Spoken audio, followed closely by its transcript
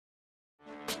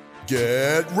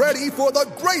Get ready for the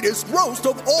greatest roast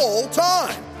of all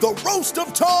time, the Roast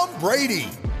of Tom Brady,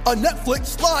 a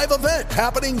Netflix live event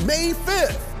happening May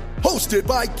 5th. Hosted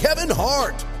by Kevin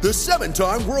Hart, the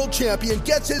 7-time world champion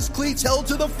gets his cleats held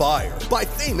to the fire by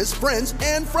famous friends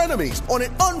and frenemies on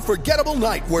an unforgettable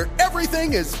night where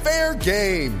everything is fair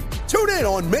game. Tune in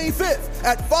on May 5th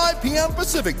at 5 p.m.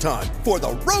 Pacific time for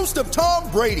the Roast of Tom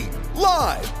Brady,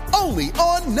 live only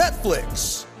on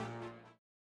Netflix.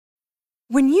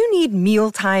 When you need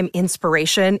mealtime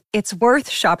inspiration, it's worth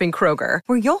shopping Kroger,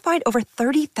 where you'll find over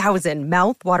 30,000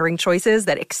 mouth-watering choices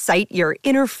that excite your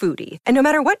inner foodie. And no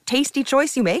matter what tasty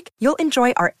choice you make, you'll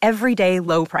enjoy our everyday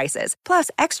low prices, plus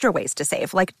extra ways to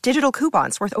save, like digital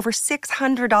coupons worth over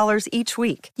 $600 each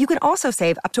week. You can also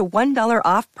save up to $1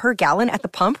 off per gallon at the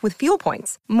pump with fuel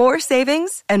points. More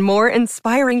savings and more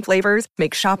inspiring flavors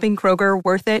make shopping Kroger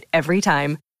worth it every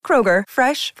time. Kroger,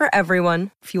 fresh for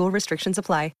everyone. Fuel restrictions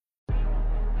apply.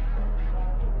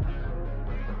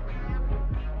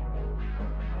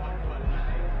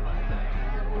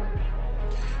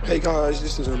 Hey guys,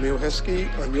 this is Emil Heskey,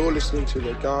 and you're listening to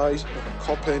the guys on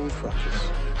Cop and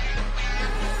Fracas.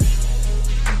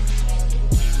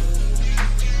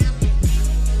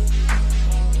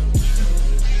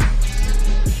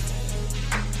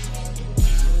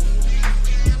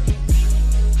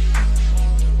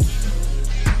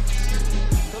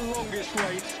 The longest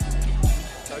wait,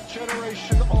 a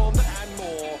generation on and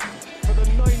more, for the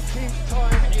 19th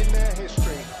time in their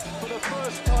history, for the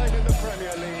first time in the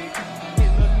Premier League.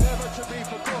 To be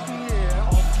forgotten year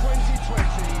of 2020,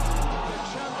 the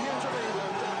champions of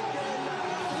England again.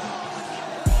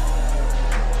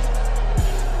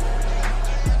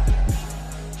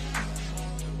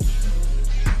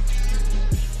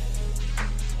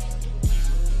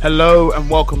 Hello and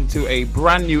welcome to a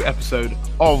brand new episode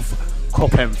of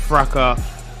Cop and Fracas.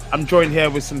 I'm joined here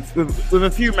with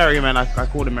a few merry men. I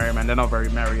call them merry men. They're not very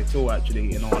merry at all,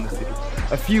 actually, in all honesty.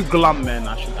 A few glum men,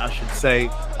 I should say.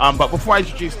 But before I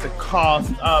introduce the cast,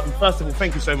 first of all,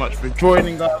 thank you so much for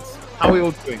joining us. How are we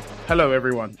all doing? Hello,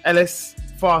 everyone. Ellis,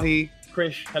 Fahi,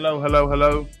 Krish,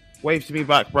 hello. Wave to me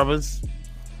back, brothers.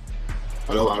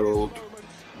 Hello, Harold.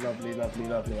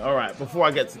 Lovely. All right, before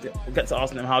I get to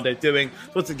asking them how they're doing,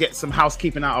 I want to get some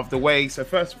housekeeping out of the way. So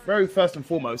first and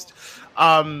foremost,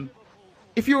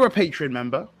 if you're a Patreon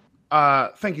member,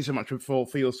 thank you so much for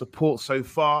your support so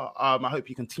far. I hope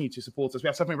you continue to support us. We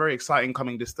have something very exciting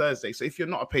coming this Thursday. So if you're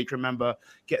not a Patreon member,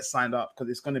 get signed up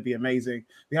because it's going to be amazing.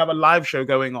 We have a live show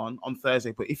going on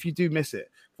Thursday, but if you do miss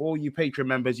it, for all you Patreon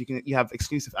members, you have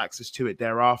exclusive access to it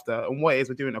thereafter. And what it is,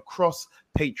 we're doing a cross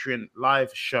Patreon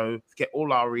live show to get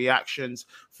all our reactions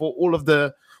for all of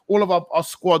our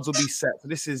squads will be set. So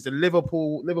this is the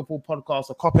Liverpool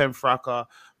podcast, a Cop and Fracas,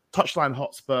 Touchline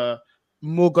Hotspur,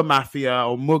 Muga Mafia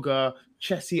or Muga,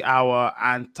 Chelsea Hour,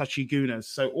 and Touchy Gooners.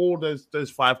 So all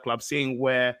those 5 clubs, seeing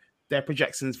where their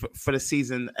projections for the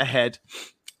season ahead,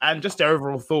 and just their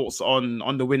overall thoughts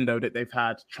on the window that they've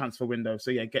had, transfer window.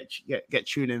 So yeah, get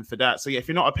tuned in for that. So yeah, if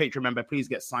you're not a Patreon member, please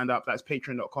get signed up. That's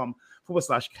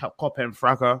patreon.com/Cop and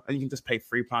Fracas, and you can just pay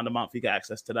 £3 a month. You get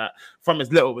access to that from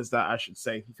as little as that, I should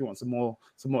say. If you want some more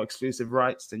exclusive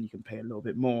rights, then you can pay a little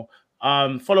bit more.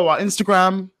 Follow our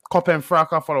Instagram, Cop and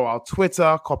Fracas. Follow our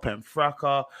Twitter, Cop and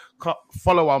Fracas.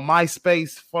 Follow our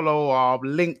MySpace. Follow our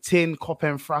LinkedIn, Cop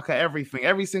and Fracas. Everything,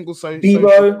 every single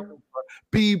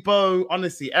Bebo.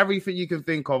 Honestly, everything you can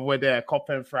think of, we're there, Cop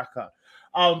and Fracas.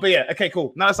 But yeah, okay,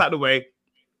 cool. Now that's out of the way.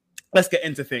 Let's get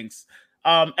into things.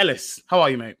 Ellis, how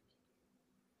are you, mate?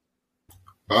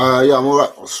 Yeah, I'm all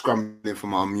right. I was scrambling for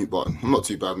my mute button. I'm not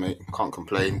too bad, mate. Can't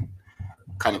complain.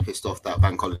 Kind of pissed off that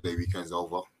bank holiday weekend's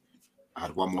over. I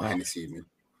had one more Hennessy in me.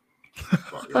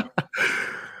 But,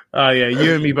 yeah. Yeah,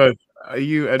 you and me both.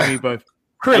 You and me both.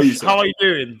 Chris, how are you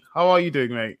doing? How are you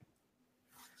doing, mate?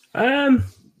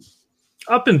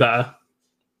 I've been better,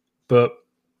 but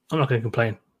I'm not going to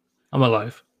complain. I'm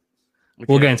alive. Okay.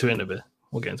 We'll get into it in a bit.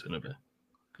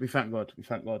 We thank God.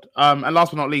 And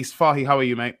last but not least, Fahi, how are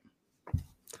you, mate?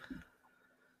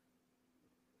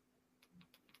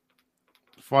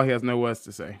 Fahi has no words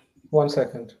to say. 1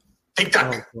 second.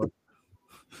 Tic-Tac.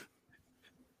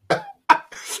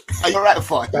 Are you right,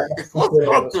 Fahi? What's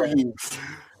wrong with you?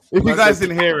 If you guys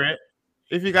didn't hear it,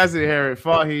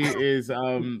 Fahi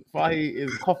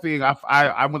is copying.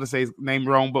 I want to say his name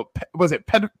wrong, but was it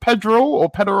Pedro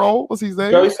or Pedro? What's his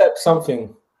name? Joseph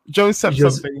something.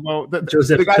 Something. Well,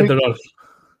 Joseph Pedro.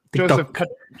 Joseph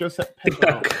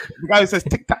Tic-Tac. The guy who says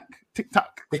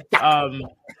Tic-Tac.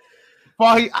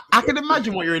 Fahi, I can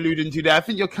imagine what you're alluding to there. I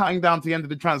think you're counting down to the end of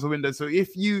the transfer window. So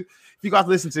if you if you guys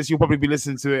listen to this, you'll probably be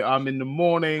listening to it in the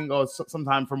morning or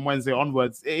sometime from Wednesday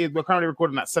onwards. We're currently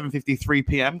recording at 7:53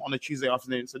 p.m. on a Tuesday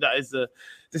afternoon, so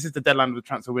this is the deadline of the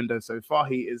transfer window. So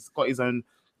Fahy has got his own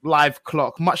live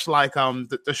clock, much like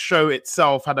the show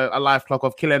itself had a live clock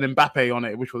of Kylian Mbappe on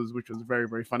it, which was very,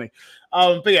 very funny.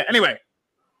 But yeah, anyway,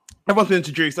 everyone's been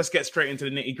introduced. Let's get straight into the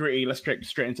nitty gritty. Let's get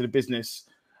straight into the business.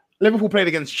 Liverpool played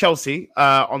against Chelsea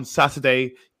on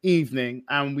Saturday evening,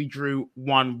 and we drew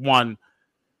 1-1.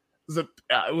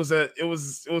 It was a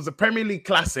Premier League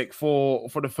classic for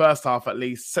the first half at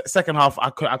least. Second half,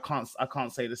 I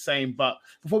can't say the same. But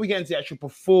before we get into the actual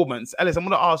performance, Ellis, I'm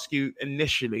going to ask you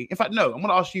initially. In fact, no, I'm going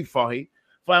to ask you, Fahy.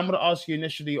 I'm going to ask you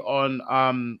initially on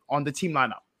the team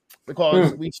lineup,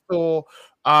 because we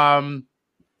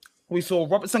saw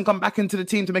Robertson come back into the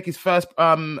team to make his first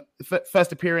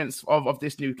appearance of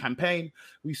this new campaign.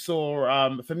 We saw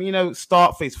Firmino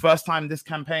start for his first time this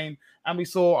campaign, and we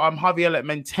saw Javier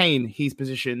maintain his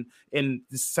position in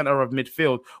the center of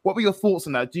midfield. What were your thoughts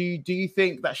on that? Do you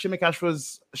think that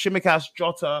Tsimikas,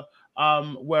 Jota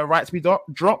were right to be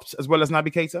dropped, as well as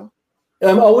Naby Keita?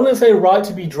 I wouldn't say right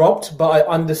to be dropped, but I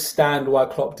understand why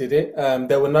Klopp did it.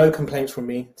 There were no complaints from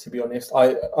me, to be honest.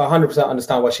 I 100%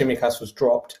 understand why Tsimikas was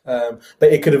dropped, but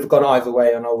it could have gone either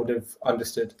way, and I would have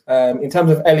understood. In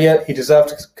terms of Elliott, he deserved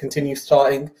to continue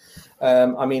starting.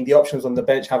 The options on the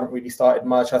bench haven't really started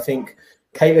much. I think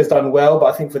Keita's done well, but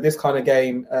I think for this kind of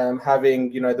game,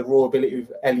 having the raw ability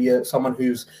of Elliott, someone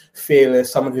who's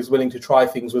fearless, someone who's willing to try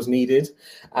things, was needed.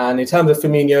 And in terms of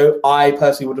Firmino, I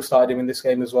personally would have started him in this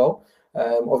game as well.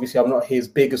 Obviously, I'm not his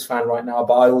biggest fan right now,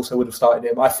 but I also would have started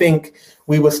him. I think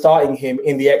we were starting him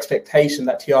in the expectation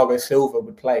that Thiago Silva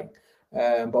would play.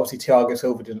 But obviously, Thiago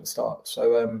Silva didn't start.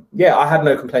 So, I had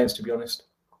no complaints, to be honest.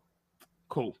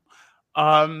 Cool.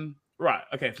 Right.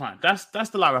 Okay. Fine. That's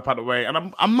the lineup out of the way, and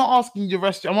I'm not asking the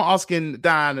rest. I'm not asking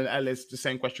Dan and Ellis the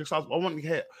same question. So I want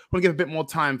to give a bit more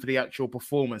time for the actual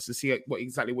performance to see what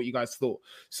you guys thought.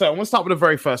 So I'm going to start with the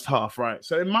very first half. Right.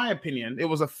 So in my opinion, it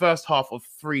was a first half of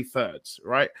 3/3.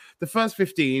 Right. The first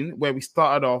 15, where we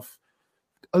started off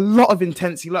a lot of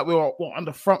intensity, like we were on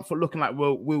the front foot, looking like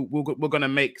we're going to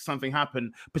make something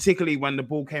happen. Particularly when the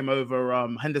ball came over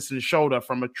Henderson's shoulder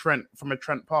from a Trent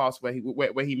pass where he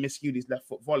miscued his left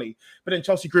foot volley. But then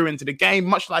Chelsea grew into the game,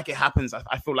 much like it happens.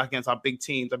 I feel like against our big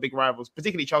teams, our big rivals,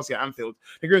 particularly Chelsea at Anfield.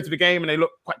 They grew into the game and they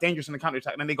looked quite dangerous in the counter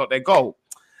attack, and then they got their goal.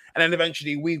 And then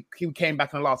eventually he came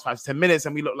back in the last 5 to 10 minutes,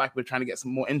 and we looked like we were trying to get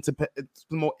some more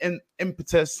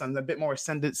impetus and a bit more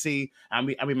ascendancy, and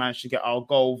we managed to get our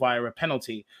goal via a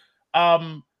penalty.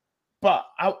 But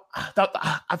I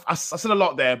said a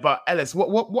lot there. But Ellis,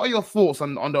 what are your thoughts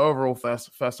on the overall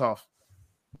first half?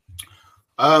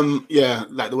 Like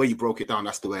the way you broke it down,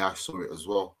 that's the way I saw it as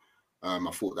well. I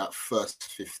thought that first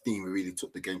 15 we really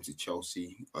took the game to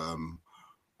Chelsea. I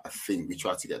think we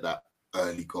tried to get that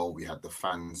early goal. We had the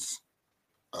fans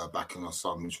backing us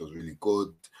on, which was really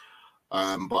good.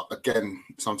 But again,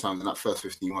 sometimes in that first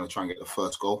 15, you want to try and get the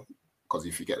first goal, because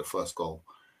if you get the first goal,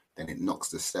 then it knocks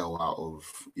the cell out of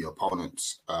your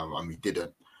opponents, and we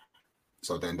didn't.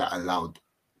 So then that allowed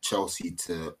Chelsea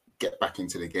to get back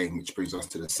into the game, which brings us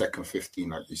to the second 15,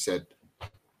 like you said.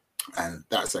 And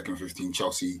that second 15,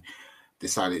 Chelsea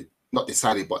but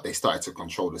they started to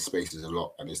control the spaces a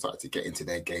lot, and they started to get into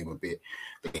their game a bit.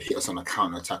 They hit us on a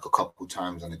counter-attack a couple of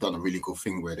times, and they've done a really good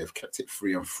thing where they've kept it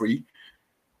 3-on-3,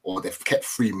 or they've kept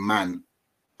 3 man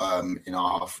in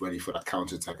our half ready for that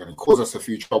counter-attack, and it caused us a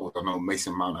few troubles. I know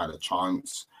Mason Mount had a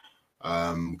chance.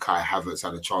 Kai Havertz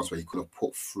had a chance where he could have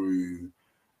put through,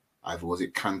 either was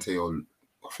it Kante or,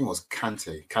 I think it was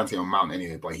Kante or Mount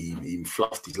anyway, but he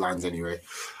fluffed his lines anyway.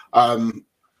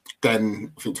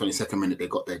 Then I think 22nd minute they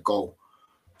got their goal,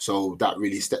 so that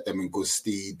really stepped them in good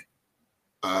stead.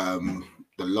 The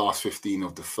last 15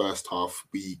 of the first half,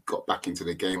 we got back into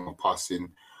the game. Our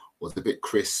passing was a bit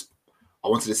crisp. I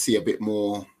wanted to see a bit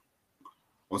more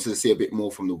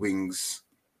from the wings,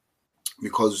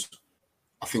 because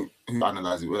I think, who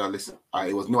analysed it? When I listened,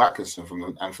 it was Neil Atkinson from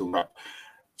the Anfield Rap.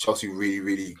 Chelsea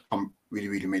really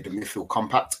made the midfield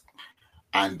compact,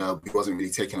 and we wasn't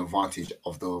really taking advantage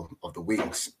of the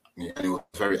wings. And it was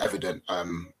very evident. I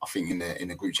think in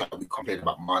the group chat we complained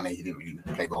about Mane. He didn't really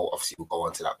play the whole. Obviously, we'll go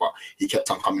on to that, but he kept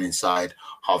on coming inside.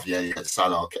 Javier,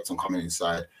 Salah kept on coming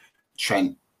inside.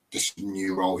 Trent, this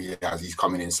new role he has, he's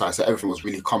coming inside. So everything was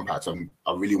really compact. And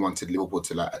I really wanted Liverpool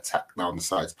to attack down the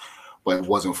sides, but it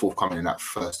wasn't forthcoming in that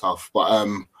first half. But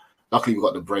luckily we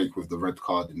got the break with the red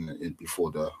card before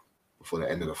the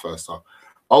end of the first half.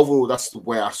 Overall, that's the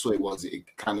way I saw it. Was it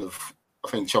kind of? I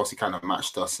think Chelsea kind of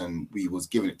matched us, and we was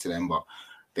giving it to them, but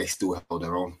they still held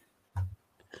their own.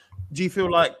 Do you feel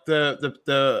like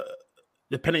the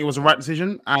the penalty was the right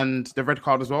decision and the red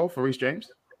card as well for Reece James?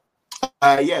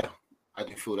 Yeah, I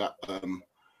do feel that.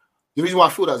 The reason why I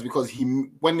feel that is because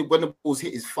when the ball's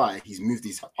hit his thigh, he's moved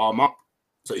his arm up.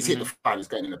 So he's hit the thigh, he's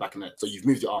getting in the back of the net. So you've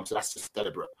moved your arm, so that's just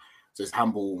deliberate. So it's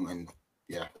handball, and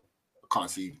yeah, I can't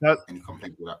see any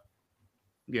complaint with that.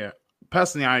 Yeah,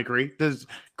 personally, I agree. Does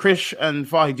Krish and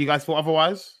Fahi, do you guys feel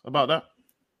otherwise about that?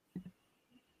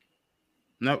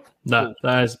 Nope. No, cool.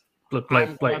 that is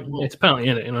it's a penalty,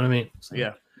 isn't it? You know what I mean? So.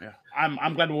 Yeah.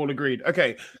 I'm glad we're all agreed.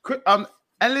 Okay.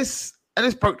 Ellis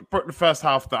broke the first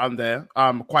half that I'm there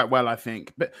quite well, I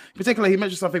think. But particularly, he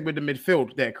mentioned something with the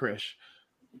midfield there, Krish.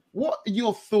 What are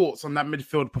your thoughts on that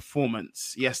midfield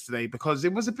performance yesterday? Because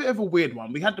it was a bit of a weird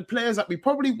one. We had the players that we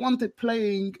probably wanted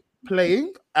playing.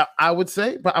 I would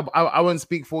say, but I won't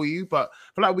speak for you. But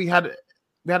I feel like we had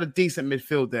a decent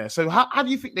midfield there. So how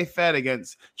do you think they fared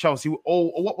against Chelsea,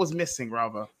 or what was missing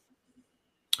rather?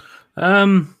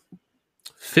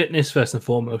 Fitness first and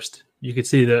foremost. You could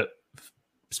see that,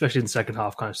 especially in the second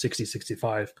half, kind of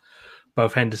 60-65,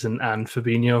 both Henderson and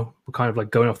Fabinho were kind of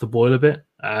like going off the boil a bit.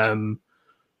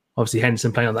 Obviously,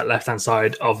 Henderson playing on that left-hand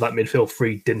side of that midfield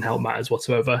three didn't help matters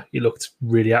whatsoever. He looked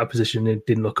really out of position and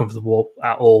didn't look comfortable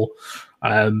at all.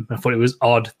 I thought it was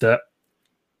odd that,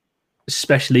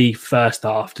 especially first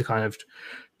half, to kind of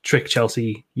trick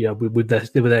Chelsea, with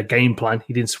their game plan.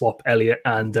 He didn't swap Elliott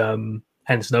and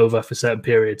Henderson over for certain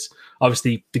periods.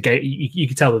 Obviously, the game you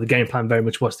could tell that the game plan very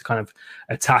much was to kind of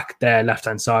attack their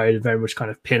left-hand side and very much kind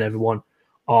of pin everyone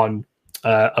on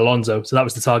Alonso. So that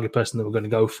was the target person that we're going to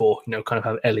go for, kind of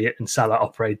have Elliott and Salah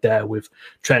operate there with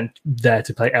Trent there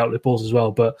to play outlet balls as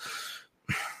well. But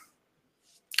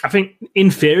I think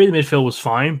in theory, the midfield was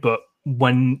fine. But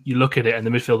when you look at it, and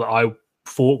the midfield that I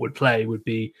thought would play would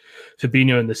be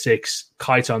Fabinho in the 6,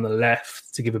 Keita on the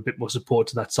left to give a bit more support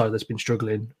to that side that's been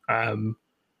struggling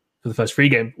for the first 3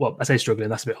 games. Well, I say struggling,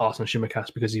 that's a bit harsh on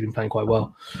Shimikas because he's been playing quite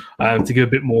well. To give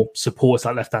a bit more support to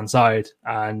that left-hand side,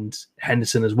 and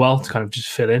Henderson as well to kind of just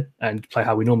fill in and play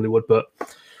how we normally would. But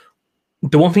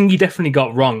the one thing he definitely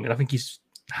got wrong, and I think his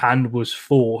hand was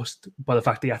forced by the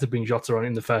fact that he had to bring Jota on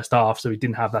in the first half, so he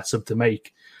didn't have that sub to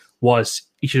make, was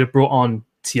he should have brought on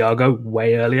Thiago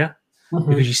way earlier.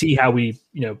 Because you see how we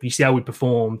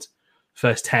performed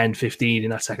first 10, 15 in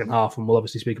that second half, and we'll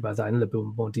obviously speak about that in a little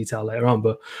bit more detail later on.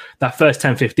 But that first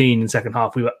 10, 15 in the second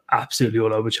half, we were absolutely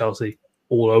all over Chelsea,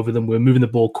 all over them. We were moving the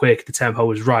ball quick, the tempo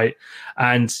was right.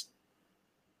 And,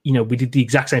 we did the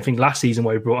exact same thing last season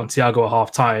where we brought on Thiago at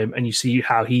half time, and you see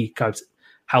how he kind of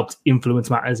helped influence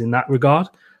matters in that regard.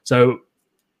 So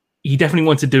he definitely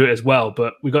wanted to do it as well,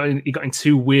 but he got in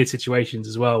 2 weird situations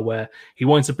as well where he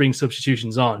wanted to bring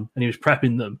substitutions on and he was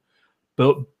prepping them,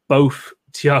 but both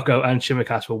Thiago and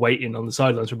Shimikas were waiting on the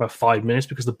sidelines for about 5 minutes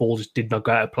because the ball just did not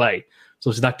go out of play.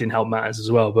 So that didn't help matters as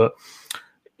well. But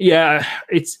yeah,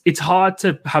 it's hard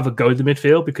to have a go at the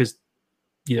midfield because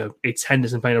it's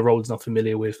Henderson playing a role he's not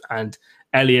familiar with, and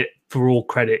Elliott, for all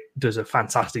credit, does a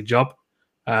fantastic job.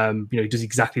 He does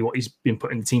exactly what he's been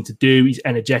put in the team to do. He's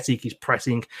energetic, he's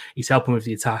pressing, he's helping with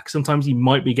the attack. Sometimes he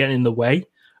might be getting in the way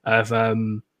of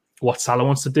what Salah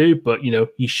wants to do, but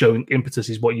he's showing impetus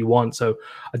is what you want. So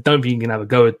I don't think you can have a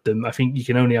go at them. I think you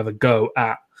can only have a go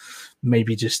at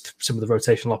maybe just some of the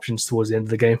rotational options towards the end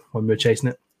of the game when we're chasing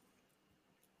it.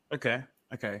 Okay,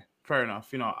 fair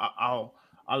enough. I'll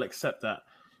accept that.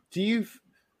 Do you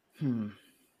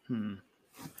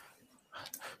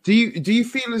Do you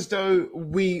feel as though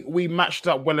we matched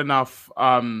up well enough,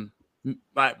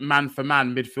 like man for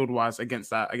man, midfield wise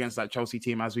against that Chelsea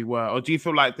team as we were, or do you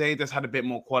feel like they just had a bit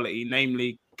more quality,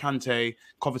 namely Kante,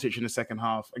 Kovacic in the second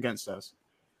half against us?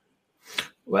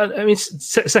 Well, I mean,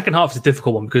 second half is a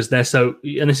difficult one because they're so,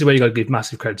 and this is where you got to give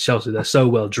massive credit to Chelsea. They're so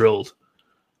well drilled,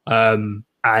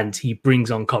 and he brings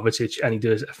on Kovacic, and he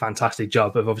does a fantastic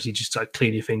job of obviously just like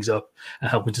cleaning things up and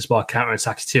helping to spark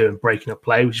counter-attacks too and breaking up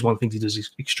play, which is one of the things he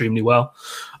does extremely well.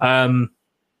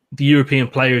 The European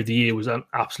Player of the Year was an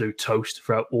absolute toast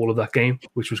throughout all of that game,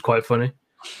 which was quite funny.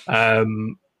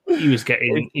 He was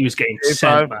getting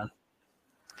sent, man.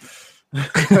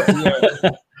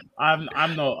 Yeah.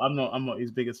 I'm not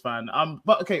his biggest fan.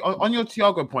 But okay, on your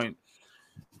Thiago point,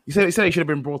 you said he should have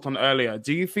been brought on earlier.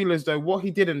 Do you feel as though what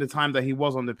he did in the time that he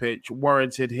was on the pitch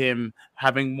warranted him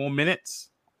having more minutes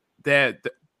there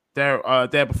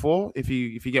before? If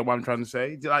you get what I'm trying to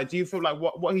say, do you feel like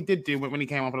what he did do when he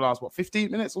came on for the last 15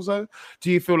 minutes or so?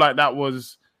 Do you feel like that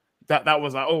was like,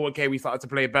 oh, okay, we started to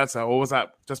play better, or was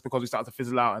that just because we started to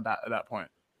fizzle out at that point?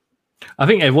 I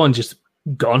think everyone just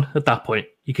gone at that point.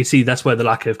 You can see that's where the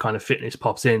lack of kind of fitness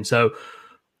pops in. So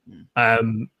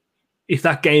if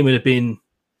that game had been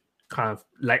kind of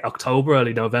late October,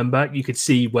 early November, you could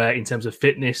see where, in terms of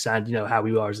fitness and how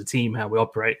we are as a team, how we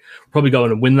operate, probably go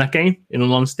on and win that game. In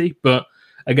all honesty, but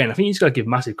again, I think you just got to give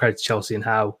massive credit to Chelsea and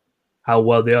how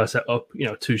well they are set up.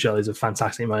 Tuchel is a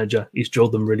fantastic manager; he's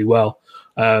drilled them really well.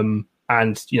 And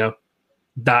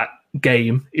that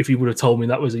game, if you would have told me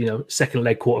that was a second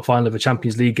leg quarterfinal of a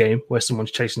Champions League game where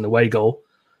someone's chasing the away goal,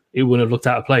 it wouldn't have looked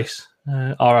out of place.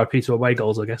 RIP to away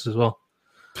goals, I guess, as well.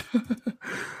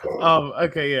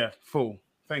 Okay, yeah, full.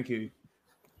 Thank you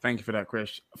for that,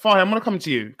 Chris. Fahy, I'm gonna come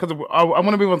to you because I want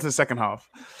to move on to the second half.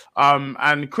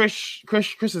 And Chris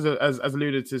has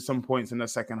alluded to some points in the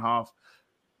second half.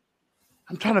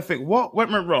 I'm trying to think what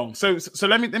went wrong. So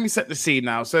let me set the scene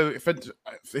now. So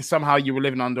if somehow you were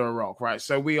living under a rock, right?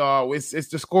 So we are. It's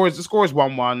the score is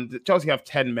 1-1. Chelsea have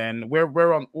 10 men.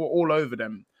 We're all over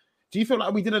them. Do you feel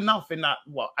like we did enough in that?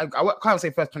 Well, I can't say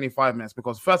first 25 minutes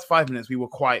because first 5 minutes we were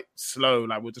quite slow.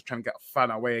 Like we're just trying to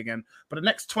find our way again. But the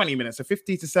next 20 minutes, so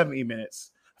 50 to 70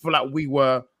 minutes, I feel like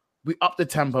we upped the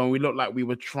tempo and we looked like we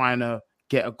were trying to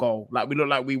get a goal. Like we looked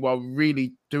like we were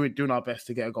really doing our best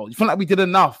to get a goal. You feel like we did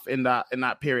enough in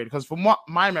that period? Because from what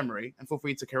my memory, and feel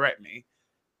free to correct me,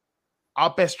 our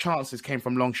best chances came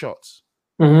from long shots.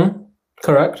 Mm-hmm.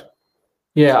 Correct.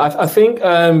 Yeah, I think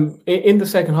in the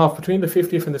second half, between the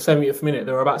 50th and the 70th minute,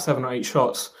 there were about 7 or 8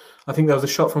 shots. I think there was a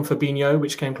shot from Fabinho,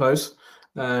 which came close,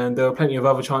 and there were plenty of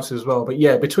other chances as well. But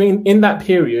yeah, in that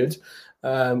period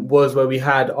was where we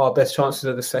had our best chances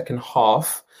of the second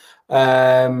half.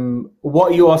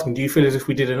 What are you asking? Do you feel as if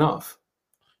we did enough?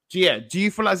 Yeah. Do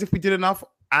you feel as if we did enough?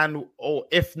 Or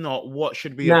if not, what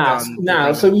should we have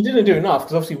done? So we didn't do enough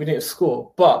because obviously we didn't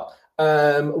score. But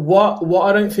what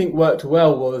I don't think worked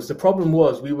well was the problem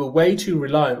was we were way too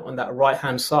reliant on that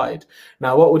right-hand side.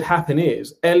 Now, what would happen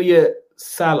is Elliot,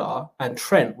 Salah and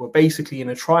Trent were basically in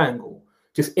a triangle,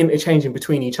 just interchanging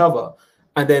between each other.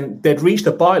 And then they'd reach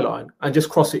the byline and just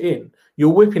cross it in. You're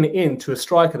whipping it in to a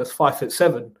striker that's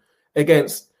 5'7"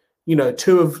 against,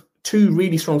 two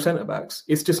really strong centre-backs.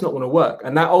 It's just not going to work.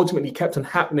 And that ultimately kept on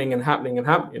happening.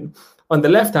 On the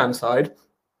left-hand side,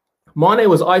 Mane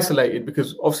was isolated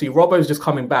because obviously Robbo's just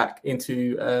coming back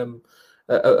into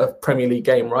a Premier League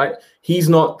game, right? He's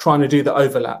not trying to do the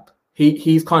overlap.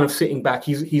 He's kind of sitting back.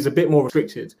 He's a bit more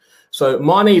restricted. So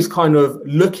Mane is kind of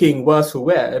looking worse for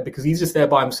wear because he's just there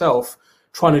by himself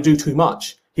trying to do too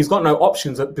much. He's got no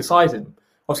options beside him.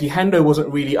 Obviously, Hendo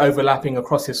wasn't really overlapping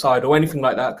across his side or anything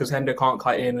like that because Hendo can't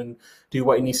cut in and do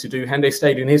what he needs to do. Hendo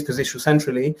stayed in his position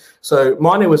centrally. So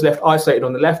Mane was left isolated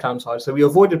on the left-hand side. So we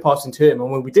avoided passing to him.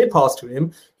 And when we did pass to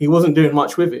him, he wasn't doing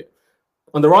much with it.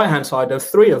 On the right-hand side, there were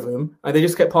 3 of them, and they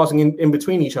just kept passing in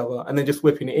between each other and then just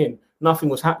whipping it in. Nothing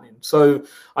was happening. So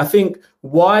I think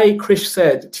why Chris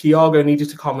said Thiago needed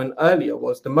to come in earlier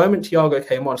was the moment Thiago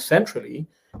came on centrally,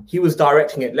 he was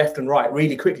directing it left and right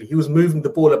really quickly. He was moving the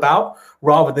ball about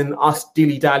rather than us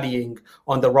dilly-dallying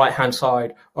on the right-hand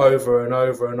side over and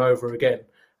over and over again.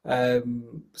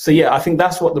 So yeah, I think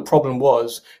that's what the problem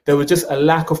was. There was just a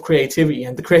lack of creativity,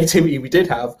 and the creativity we did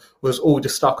have was all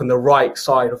just stuck on the right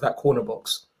side of that corner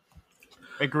box.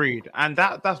 Agreed. And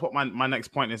that's what my next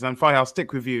point is. And Fahy, I'll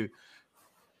stick with you.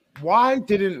 Why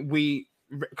didn't we...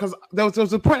 Because there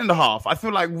was a point in the half. I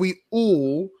feel like we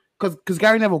all... Because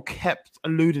Gary Neville kept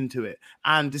alluding to it.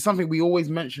 And it's something we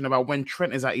always mention about when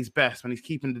Trent is at his best, when he's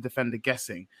keeping the defender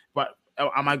guessing. But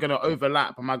am I going to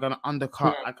overlap? Am I going to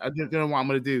undercut? Yeah. I don't know what I'm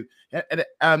going to do.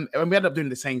 And we ended up doing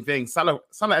the same thing. Salah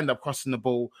ended up crossing the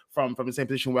ball from the same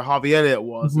position where Harvey Elliott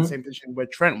was, the same position where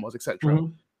Trent was, etc.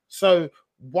 So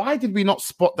why did we not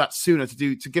spot that sooner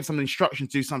to give some instruction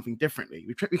to do something differently?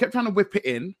 We kept trying to whip it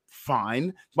in,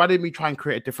 fine. Why didn't we try and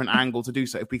create a different angle to do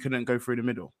so if we couldn't go through the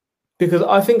middle? Because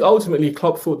I think ultimately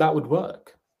Klopp thought that would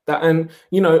work. I'm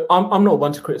not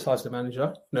one to criticize the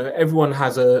manager. Everyone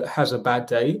has a bad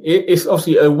day. It's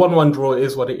obviously a 1-1 draw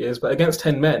is what it is, but against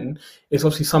 10 men, it's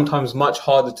obviously sometimes much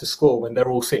harder to score when they're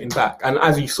all sitting back. And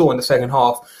as you saw in the second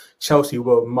half, Chelsea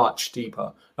were much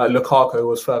deeper. Like Lukaku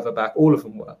was further back. All of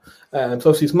them were. So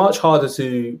obviously it's much harder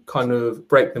to kind of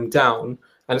break them down.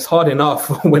 And it's hard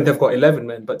enough when they've got 11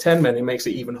 men, but 10 men, it makes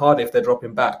it even harder if they're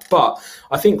dropping back. But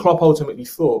I think Klopp ultimately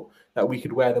thought that we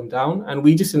could wear them down, and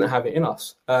we just didn't have it in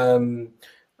us. And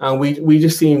we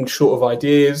just seemed short of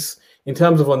ideas. In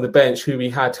terms of on the bench, who we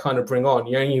had to kind of bring on,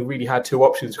 you only really had 2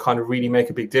 options to kind of really make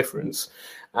a big difference.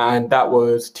 And that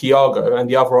was Thiago, and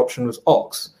the other option was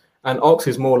Ox. And Ox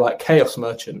is more like chaos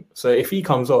merchant. So if he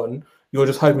comes on, you're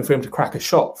just hoping for him to crack a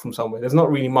shot from somewhere. There's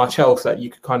not really much else that you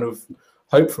could kind of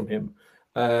hope from him.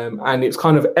 And it's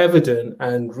kind of evident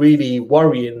and really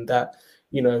worrying that,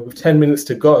 with 10 minutes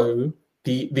to go,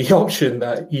 the option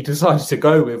that he decided to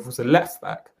go with was a left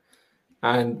back.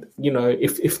 And,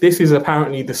 if this is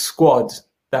apparently the squad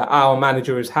that our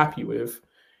manager is happy with,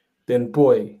 then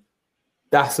boy,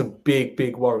 that's a big,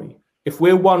 big worry. If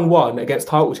we're 1-1 against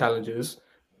title challengers,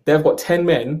 they've got 10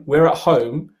 men, we're at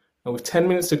home, and with 10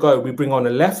 minutes to go, we bring on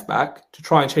a left back to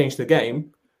try and change the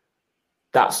game.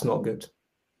 That's not good.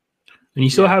 And you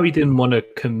saw how he didn't want to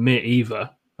commit either.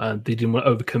 They didn't want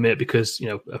to overcommit because,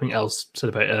 I think Els said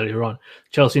about it earlier on,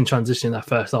 Chelsea in transition in that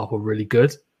first half were really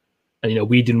good. And,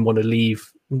 we didn't want to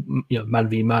leave, man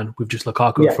v man with just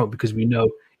Lukaku in front, because we know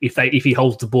if he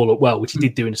holds the ball up well, which he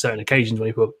did do in certain occasions when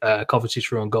he put Kovacic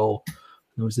through on goal,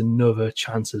 there was another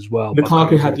chance as well.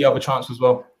 Lukaku had the other chance as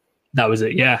well. That was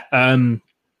it, yeah.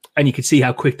 And you could see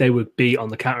how quick they would be on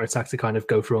the counter-attack to kind of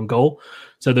go through on goal.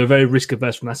 So they're very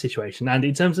risk-averse from that situation. And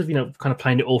in terms of, kind of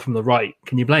playing it all from the right,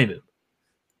 can you blame him?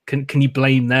 Can you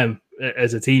blame them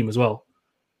as a team as well?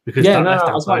 Because because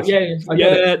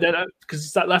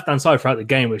that left-hand side throughout the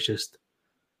game was just...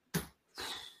 Do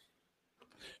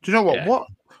you know what? Yeah.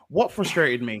 What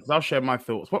frustrated me? Because I'll share my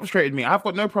thoughts. What frustrated me? I've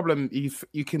got no problem you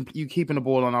keeping the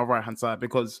ball on our right hand side,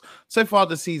 because so far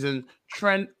this season,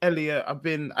 Trent, Elliott,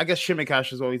 I guess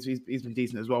Shimikash as well. He's been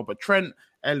decent as well. But Trent,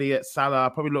 Elliott, Salah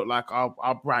probably look like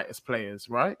our brightest players,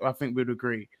 right? I think we'd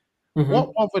agree.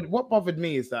 Mm-hmm. What bothered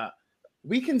me is that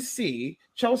we can see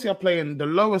Chelsea are playing the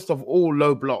lowest of all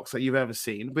low blocks that you've ever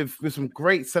seen, with some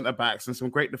great centre backs and some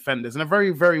great defenders and a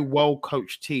very, very well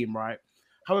coached team, right?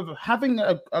 However, having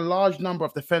a large number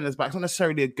of defenders back is not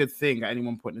necessarily a good thing at any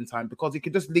one point in time, because it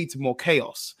could just lead to more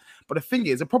chaos. But the thing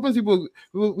is, the problem is we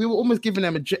were almost giving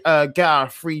them a get out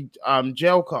of free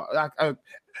jail card, like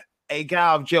a get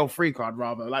out of jail free card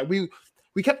rather. Like we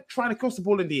kept trying to cross the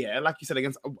ball in the air, like you said,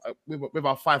 against with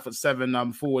our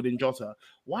 5'7" forward in Jota.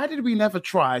 Why did we never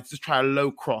try to just try a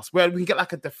low cross where we can get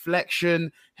like a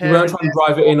deflection? We weren't trying to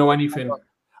drive it in or anything.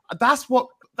 That's what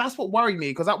worried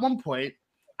me, because at one point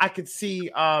I could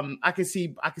see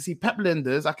Pep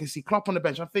Linders, I could see Klopp on the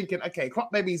bench. I'm thinking, okay, Klopp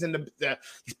maybe he's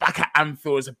he's back at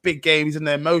Anfield. It's a big game. He's in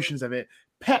the emotions of it.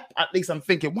 Pep, at least I'm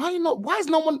thinking, why is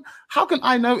no one? How can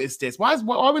I notice this? Why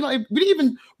are we not?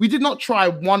 We did not try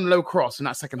one low cross in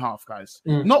that second half, guys.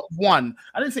 Not one.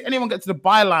 I didn't see anyone get to the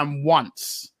byline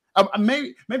once.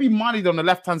 Maybe Mane on the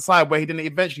left hand side, where he didn't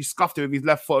eventually scuffed it with his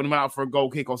left foot and went out for a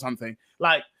goal kick or something.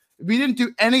 Like, we didn't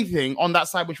do anything on that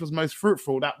side which was most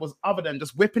fruitful. That was other than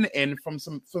just whipping it in from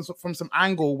some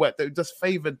angle where they just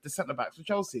favoured the centre backs for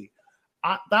Chelsea.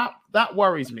 That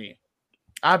worries me.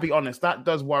 I'll be honest, that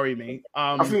does worry me.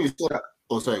 I think we saw that.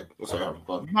 Oh, sorry.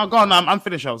 No, go on. I'm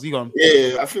finished, Charles. You go on.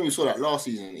 Yeah, I think we saw that last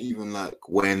season, even like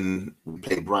when we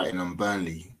played Brighton and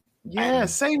Burnley. Yeah,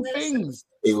 same things.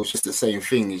 It was just the same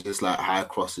thing. It's just like high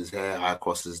crosses here, high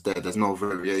crosses there. There's no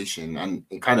variation. And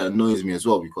it kind of annoys me as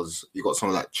well, because you got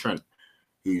someone like Trent,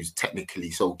 who's technically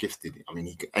so gifted. I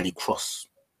mean, any cross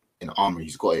in the armory,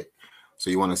 he's got it. So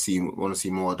you want to see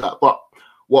more of that. But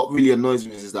what really annoys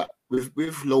me is that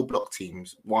with low block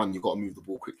teams, one, you got to move the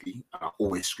ball quickly. And I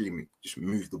always scream it, just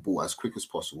move the ball as quick as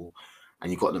possible.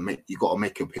 And you got to make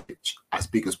your pitch as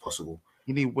big as possible.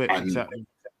 You need width, exactly.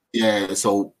 Yeah,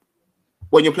 so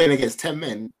when you're playing against 10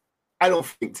 men, I don't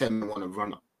think 10 men want to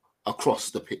run across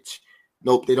the pitch.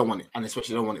 Nope, they don't want it. And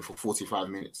especially they don't want it for 45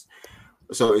 minutes.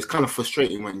 So it's kind of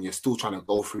frustrating when you're still trying to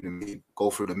go through the middle.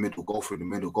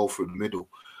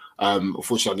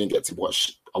 Unfortunately, I didn't get to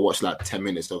watch. I watched like 10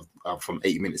 minutes of from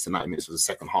 80 minutes to 90 minutes of the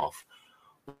second half.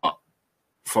 But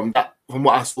from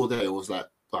what I saw there, it was like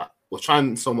we're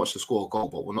trying so much to score a goal,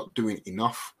 but we're not doing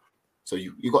enough. So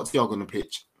you got Thiago on the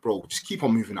pitch, bro. Just keep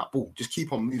on moving that ball. Just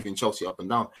keep on moving Chelsea up and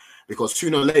down, because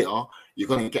sooner or later you're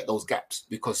going to get those gaps,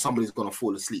 because somebody's going to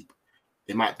fall asleep.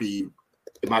 It might be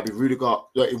Rudiger.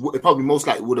 It probably most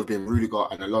likely would have been Rudiger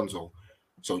and Alonso.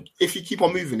 So if you keep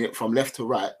on moving it from left to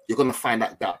right, you're going to find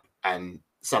that gap, and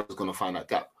Salah's going to find that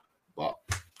gap. But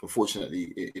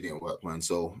unfortunately, it didn't work, man.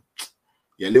 So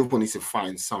yeah, Liverpool needs to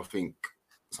find something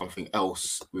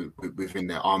else within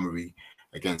their armory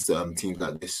against teams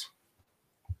like this.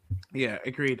 Yeah,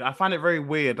 agreed. I find it very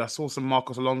weird. I saw some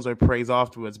Marcos Alonso praise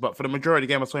afterwards, but for the majority of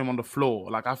the game, I saw him on the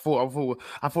floor. Like I thought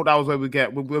that was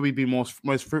where we'd be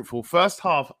most fruitful. First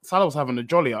half, Salah was having a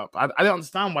jolly up. I didn't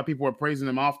understand why people were praising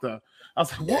him after. I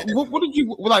was like, what did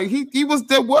you like? He was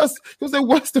their worst. He was their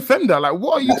worst defender. Like,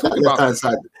 what are you talking about?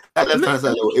 That left-hand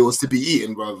side, it was to be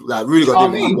eaten, bro. Like, really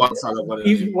got one side of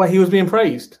it. He was being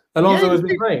praised. Alonso was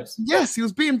being praised. Yes, he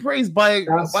was being praised by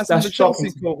some of the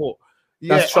Chelsea cohort.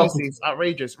 Yeah, honestly, it's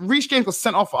outrageous. Reece James was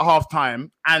sent off at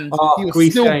half-time, and he was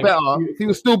still better. He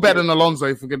was still better than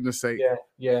Alonso, for goodness' sake.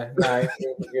 Yeah. No,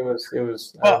 it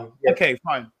was. Okay,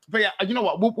 fine. But yeah, you know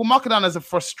what? We'll mark it down as a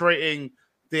frustrating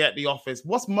day at the office.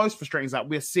 What's most frustrating is that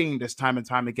we're seeing this time and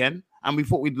time again, and we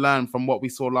thought we'd learn from what we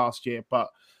saw last year, but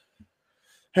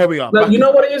here we are. You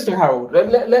know what it is, though, Harold?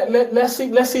 Let's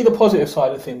see the positive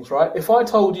side of things, right? If I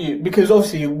told you, because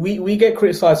obviously we get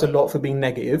criticised a lot for being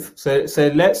negative, so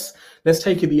let's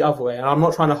take it the other way. And I'm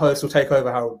not trying to host or take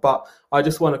over, Harold, but I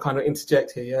just want to kind of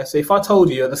interject here. Yeah. So if I told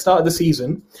you at the start of the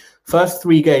season, first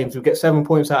 3 games we get 7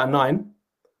 points out of 9,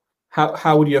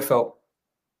 how would you have felt?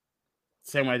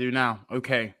 Same way I do now.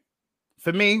 Okay.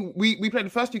 For me, we played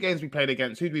the first 2 games we played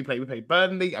against. Who did we play? We played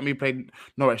Burnley and we played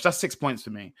Norwich. That's 6 points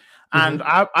for me. And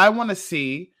I want to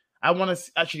see.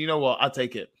 Actually, you know what? I'll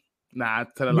take it. Nah,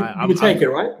 tell a lie. You take it,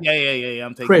 right? Yeah.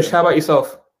 I'm taking Chris, it. how about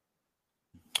yourself?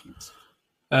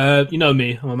 You know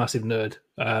me. I'm a massive nerd.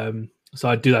 So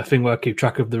I do that thing where I keep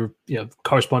track of the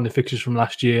corresponding fixtures from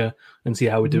last year and see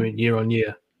how we're doing year on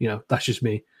year. That's just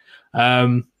me.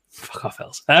 Fuck off,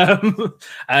 else. So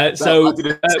I did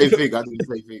the same thing.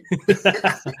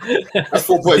 That's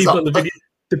 4 points up.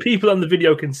 The people on the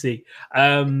video can see.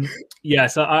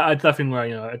 So I did that thing where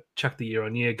I check the year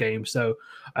on year game. So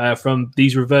from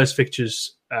these reverse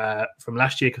fixtures from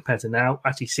last year compared to now,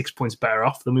 actually 6 points better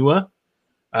off than we were.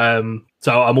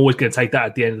 So I'm always going to take that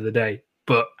at the end of the day.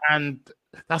 And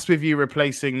that's with you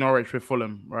replacing Norwich with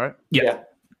Fulham, right? Yeah,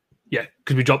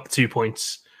 because we dropped the 2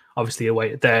 points. Obviously,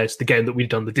 away at there. It's the game that we'd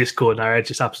done the Discord, and our head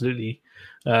just absolutely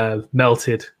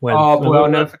melted. I'll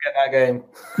never forget that game.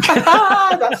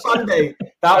 That Sunday.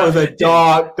 That was a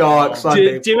dark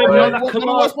Sunday. Do you remember that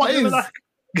Kamara?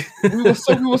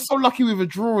 We were so lucky with a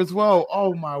draw as well.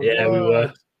 Oh my word. Yeah, we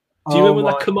were. Do you remember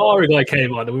when that Kamara guy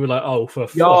came on and we were like, oh, for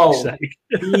fuck's sake.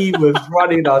 He was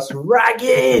running us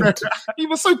ragged. He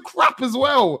was so crap as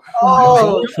well.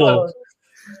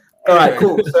 All right,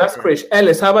 cool. So that's Chris.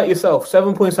 Ellis, how about yourself?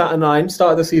 7 points out of 9,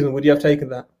 start of the season. Would you have taken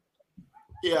that?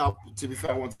 Yeah, to be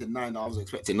fair, I wanted 9. I was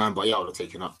expecting 9, but yeah, I would have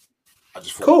taken that. I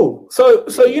just thought. Cool. So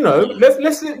let's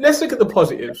look at the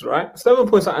positives, right? 7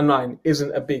 points out of 9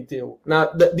 isn't a big deal.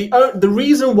 Now, the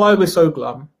reason why we're so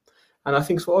glum, and I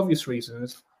think it's for obvious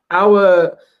reasons,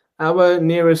 one of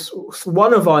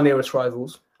our nearest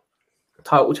rivals,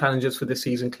 title challengers for this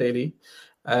season, clearly,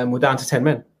 we're down to 10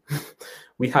 men.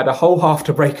 We had a whole half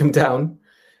to break them down,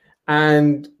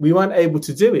 and we weren't able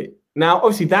to do it. Now,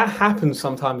 obviously, that happens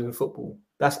sometimes in football.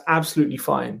 That's absolutely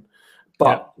fine.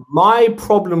 But my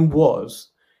problem was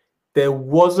there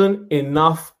weren't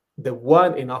enough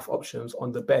options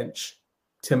on the bench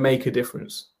to make a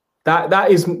difference.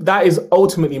 That is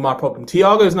ultimately my problem.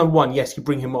 Thiago's number 1. Yes, you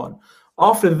bring him on.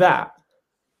 After that,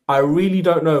 I really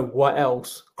don't know what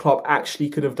else Klopp actually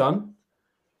could have done.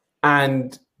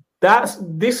 And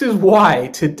this is why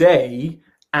today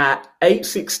at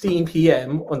 8:16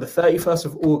 p.m. on the 31st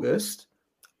of August,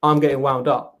 I'm getting wound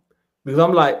up. Because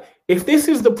I'm like, if this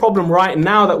is the problem right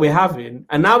now that we're having,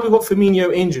 and now we've got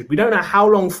Firmino injured, we don't know how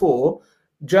long for,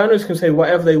 journalists can say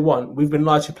whatever they want. We've been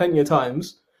lied to plenty of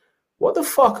times. What the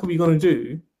fuck are we going to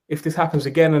do if this happens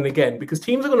again and again? Because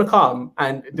teams are going to come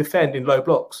and defend in low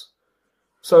blocks.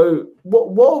 So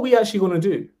what are we actually going to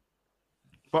do?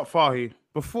 But Fahy,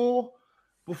 before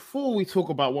we talk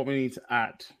about what we need to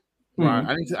add, right?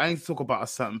 I need to talk about a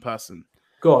certain person.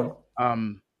 Go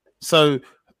on. So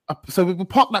we'll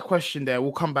park that question there.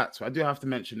 We'll come back to it. I do have to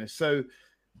mention this. So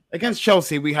against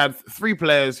Chelsea, we had 3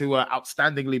 players who were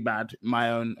outstandingly bad, in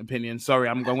my own opinion. Sorry,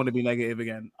 I'm going to be negative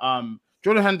again.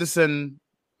 Jordan Henderson,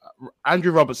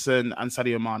 Andrew Robertson, and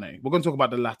Sadio Mane. We're going to talk about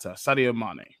the latter, Sadio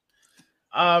Mane.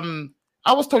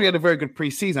 I was told he had a very good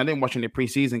preseason. I didn't watch any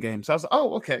preseason games. So I was like,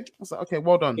 oh, okay. I was like, okay,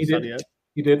 well done, Sadio.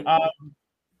 He did.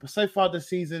 But so far this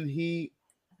season, he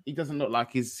doesn't look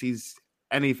like he's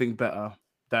anything better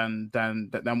than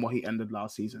what he ended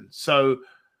last season. So,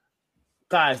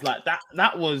 guys, like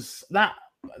that was a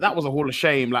hall of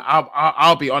shame. Like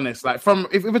I'll be honest. Like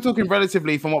if we're talking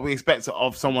relatively from what we expect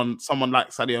of someone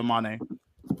like Sadio Mane,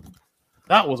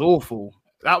 that was awful.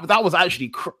 That was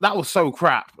actually that was so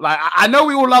crap. Like I know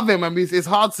we all love him, and it's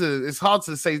hard to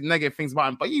say negative things about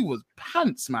him, but he was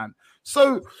pants, man.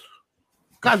 So,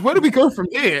 guys, where do we go from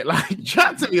here? Like,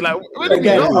 chat to me. Like, where do we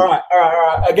go? All right.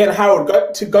 Again, Harold,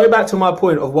 go back to my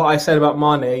point of what I said about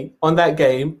Mane on that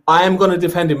game. I am going to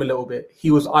defend him a little bit. He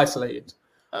was isolated.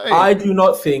 Hey. I do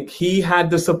not think he had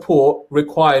the support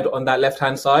required on that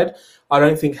left-hand side. I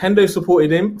don't think Hendo supported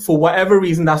him. For whatever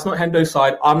reason, that's not Hendo's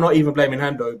side. I'm not even blaming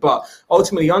Hendo. But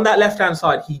ultimately, on that left-hand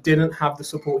side, he didn't have the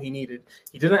support he needed.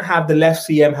 He didn't have the left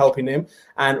CM helping him.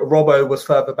 And Robbo was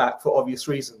further back for obvious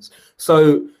reasons.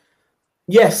 So,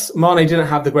 Yes, Mane didn't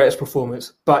have the greatest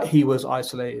performance, but he was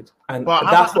isolated, and But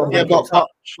that's what.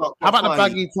 how about the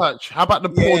baggy touch? How about the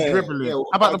poor dribbling?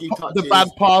 How about the bad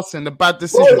passing, the bad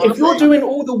decision? Bro, if you're doing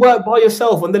all the work by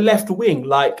yourself on the left wing,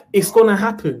 like it's gonna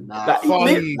happen.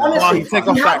 Honestly,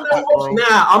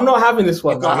 I'm not having this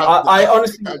one. I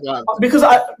honestly, because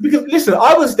listen,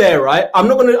 I was there, right? I'm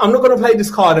not gonna play this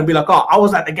card and be like, oh, I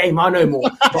was at the game, I know more.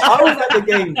 But I was at the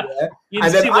game, yeah,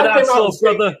 and then I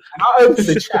opened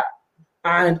the chat.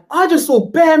 And I just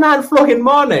saw bare man flogging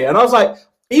Mane. And I was like,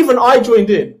 even I joined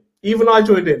in. I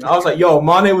was like, yo,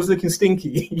 Mane was looking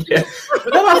stinky. Yeah.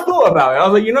 But then I thought about it. I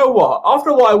was like, you know what?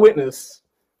 After what I witnessed,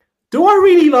 can I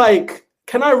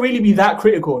really be that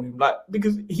critical on him? Like,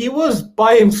 because he was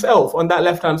by himself on that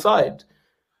left-hand side.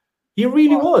 He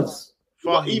really was.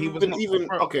 Okay.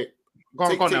 Go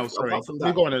on now, sorry.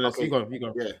 You go on, Ellis. You go.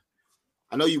 Yeah.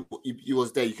 I know you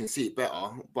was there, you can see it better,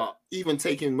 but even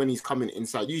taking when he's coming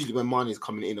inside, usually when Mane is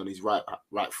coming in on his right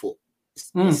foot,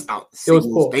 it was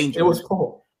poor. Danger. It was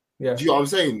poor. Yeah. Do you know what I'm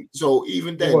saying? So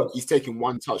even then, he's taking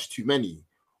one touch too many,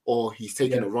 or he's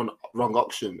taking a wrong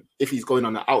option. If he's going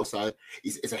on the outside,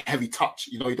 it's a heavy touch.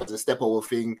 You know, he does a step over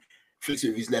thing, flicks it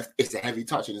with his left, it's a heavy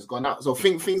touch and it's gone out. So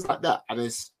things like that, and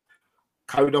it's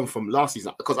carried on from last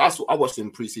season, because I watched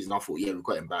him pre-season. I thought, yeah, we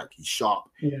got him back. He's sharp.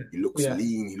 Yeah. He looks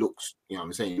lean. He looks, you know what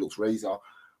I'm saying? He looks razor.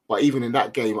 But even in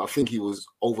that game, I think he was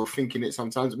overthinking it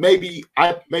sometimes. Maybe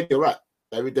you're right.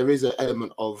 There is an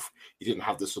element of he didn't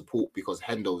have the support because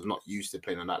Hendo's not used to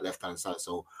playing on that left-hand side.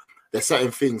 So there's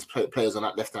certain things players on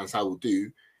that left-hand side will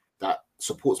do that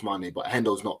supports Mane, but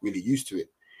Hendo's not really used to it.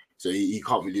 So he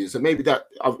can't really do it. So maybe that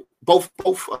both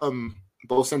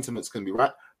sentiments can be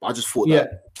right. But I just thought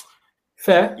that.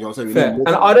 Fair, you know what I'm saying?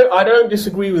 And I don't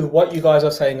disagree with what you guys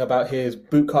are saying about his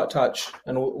boot cut touch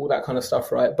and all that kind of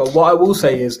stuff, right? But what I will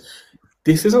say is,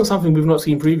 this isn't something we've not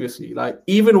seen previously. Like,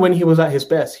 even when he was at his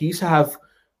best, he used to have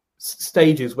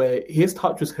stages where his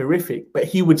touch was horrific, but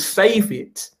he would save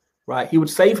it, right? He would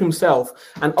save himself.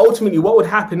 And ultimately what would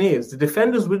happen is the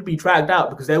defenders would be dragged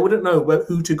out because they wouldn't know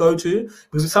who to go to.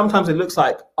 Because sometimes it looks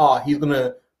like, he's going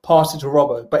to pass it to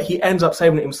Robbo, but he ends up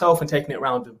saving it himself and taking it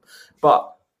around him. But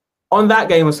on that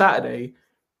game on Saturday,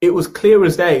 it was clear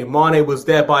as day. Mane was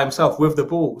there by himself with the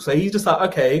ball. So he's just like,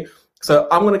 okay, so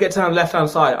I'm going to get to the left-hand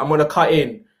side. I'm going to cut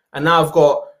in. And now I've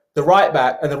got the right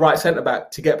back and the right centre-back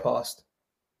to get past.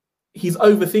 He's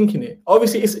overthinking it.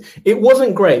 Obviously, it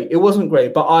wasn't great.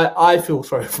 But I feel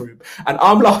sorry for him. And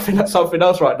I'm laughing at something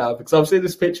else right now because I've seen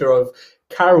this picture of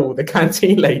Carol, the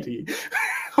canteen lady.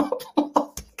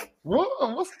 What?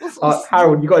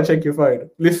 Harold, you got to check your phone.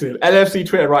 Listen, LFC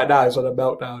Twitter right now is on a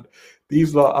meltdown.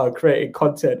 These lot are creating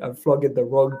content and flogging the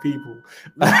wrong people.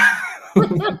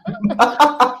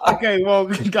 Okay, well,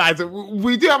 guys,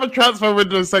 we do have a transfer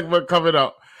window segment coming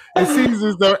up. It seems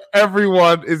as though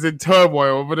everyone is in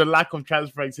turmoil with a lack of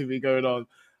transfer activity going on.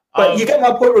 But you get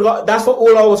my point. That's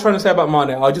all I was trying to say about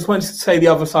Mane. I just wanted to say the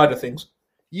other side of things.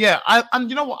 Yeah, and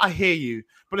you know what? I hear you.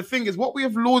 But the thing is, what we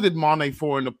have lauded Mane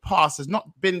for in the past has not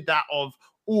been that of,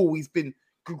 he's been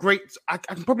great. I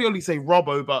can probably only say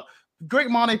Robbo, but great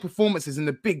Mane performances in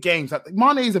the big games. Like,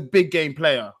 Mane is a big game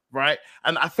player, right?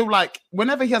 And I feel like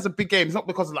whenever he has a big game, it's not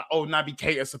because of Naby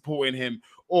Keita supporting him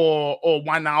or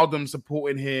Wijnaldum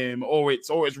supporting him or it's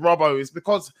Robbo. It's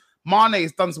because Mane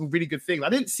has done some really good things. I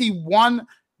didn't see one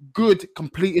good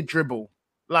completed dribble.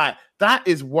 Like, that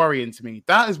is worrying to me.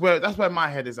 That's where my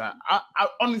head is at. I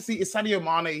honestly, it's Sadio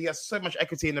Mane. He has so much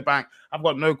equity in the bank. I've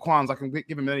got no qualms. I can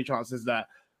give him any chances there.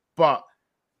 But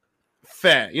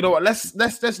fair. You know what?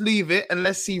 Let's leave it and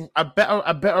let's see a better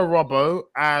Robbo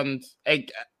and a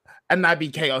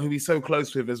Naby Keita, who he's so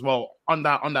close with as well, on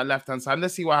that left-hand side.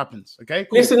 Let's see what happens. Okay?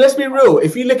 Cool. Listen, let's be real.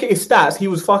 If you look at his stats, he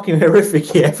was fucking horrific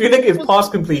here. If you look at his pass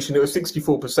completion, it was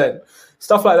 64%.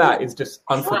 Stuff like that is just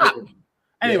unforgivable.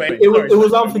 Anyway, it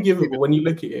was unforgivable when you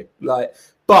look at it.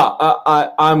 But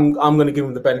I'm going to give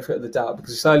him the benefit of the doubt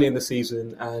because it's early in the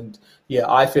season, and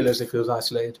I feel as if he was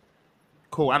isolated.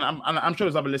 Cool, and I'm sure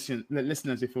there's other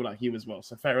listeners who feel like he was well.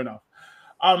 So fair enough.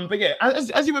 But yeah,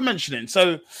 as you were mentioning,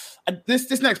 so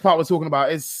this next part we're talking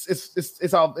about is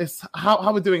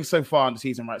how we're doing so far in the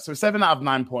season, right? So 7 out of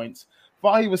 9 points.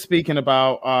 Fahy was speaking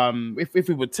about if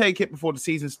we would take it before the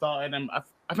season started, and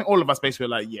I think all of us basically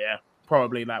were like, yeah,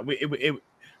 probably, like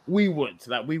we would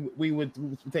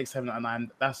take 7 out of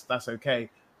 9. That's okay.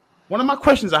 One of my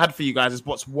questions I had for you guys is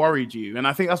what's worried you, and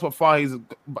I think that's what Fahy's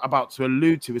about to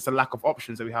allude to. Is the lack of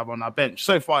options that we have on our bench.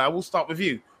 So Fahy, I will start with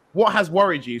you. What has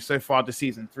worried you so far this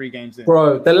season, 3 games in?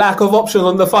 Bro, the lack of options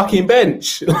on the fucking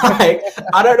bench. Like,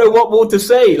 I don't know what more to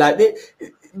say. Like,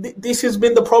 this has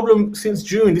been the problem since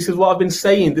June. This is what I've been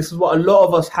saying. This is what a lot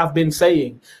of us have been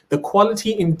saying. The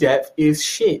quality in depth is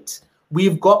shit.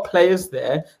 We've got players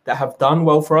there that have done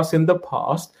well for us in the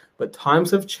past, but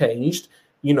times have changed.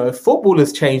 You know, football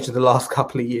has changed in the last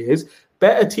couple of years.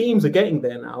 Better teams are getting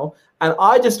there now. And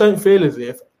I just don't feel as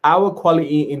if our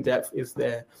quality in depth is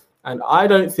there. And I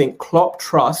don't think Klopp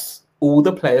trusts all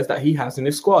the players that he has in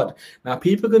his squad. Now,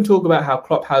 people can talk about how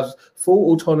Klopp has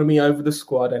full autonomy over the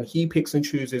squad and he picks and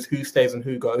chooses who stays and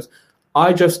who goes.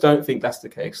 I just don't think that's the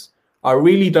case. I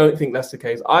really don't think that's the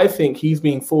case. I think he's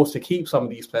being forced to keep some of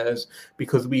these players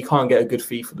because we can't get a good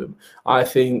fee for them. I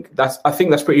think that's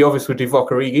pretty obvious with Divock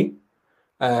Origi.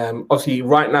 Obviously,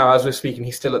 right now, as we're speaking,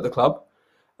 he's still at the club.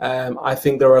 I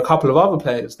think there are a couple of other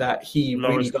players that he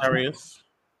really doesn't.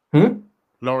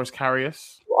 Loris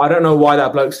Karius. I don't know why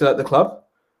that bloke's still at the club.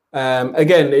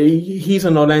 Again, he's a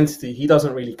non-entity. He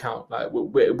doesn't really count. Like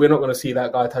we're not going to see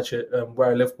that guy touch it,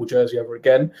 wear a Liverpool jersey ever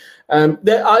again.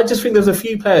 I just think there's a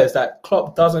few players that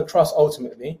Klopp doesn't trust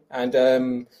ultimately,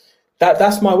 and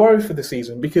that's my worry for the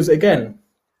season. Because again,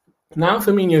 now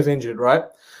Firmino's injured, right?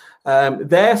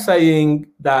 They're saying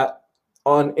that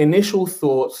on initial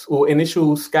thoughts or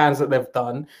initial scans that they've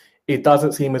done, it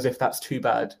doesn't seem as if that's too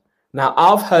bad. Now,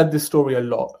 I've heard this story a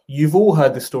lot. You've all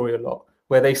heard this story a lot,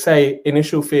 where they say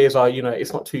initial fears are,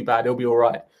 it's not too bad, it'll be all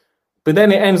right. But then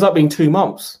it ends up being 2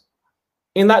 months.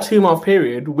 In that 2-month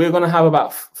period, we're going to have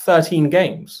about 13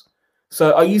 games.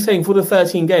 So are you saying for the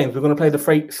 13 games, we're going to play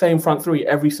the same front three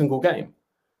every single game?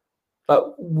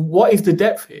 What is the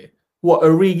depth here? What,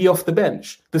 Origi off the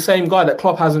bench? The same guy that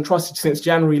Klopp hasn't trusted since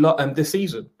January last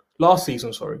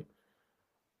season.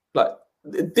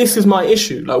 This is my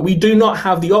issue. We do not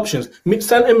have the options.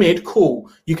 Centre mid, cool.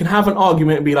 You can have an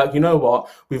argument and be like, you know what?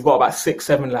 We've got about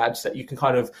 6-7 lads that you can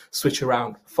kind of switch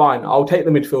around. Fine, I'll take the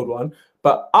midfield one.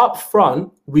 But up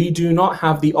front, we do not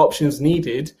have the options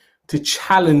needed to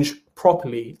challenge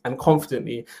properly and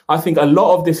confidently. I think a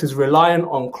lot of this is reliant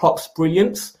on Klopp's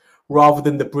brilliance rather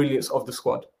than the brilliance of the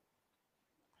squad.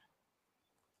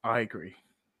 I agree.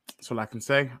 That's all I can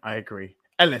say. I agree.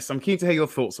 Ellis, I'm keen to hear your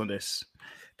thoughts on this.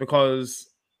 Because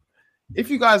if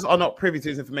you guys are not privy to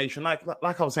this information, like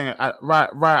I was saying right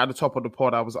at the top of the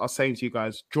pod, I was saying to you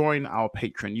guys, join our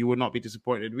Patreon. You will not be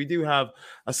disappointed. We do have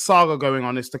a saga going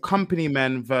on. It's the Company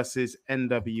Men versus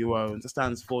NWO, and it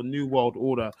stands for New World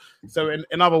Order. So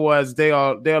in other words, they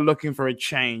are looking for a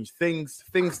change, things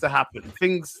to happen,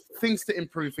 things to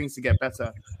improve, things to get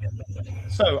better.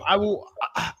 So I will,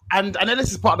 and then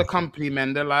this is part of the Company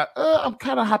Men. They're like, I'm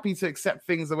kind of happy to accept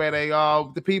things the way they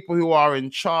are. The people who are in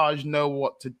charge know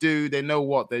what to do. They know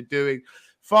what they're doing.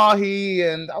 Fahy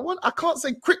and I can't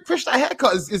say Krish. That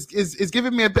haircut is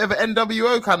giving me a bit of an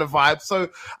NWO kind of vibe. So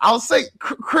I'll say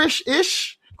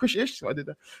Krish-ish. So I did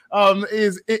that.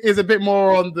 Is a bit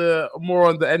more on the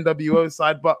NWO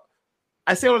side, but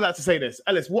I say all of that to say this.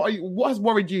 Ellis, what has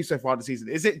worried you so far this season?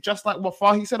 Is it just like what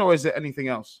Fahy said, or is it anything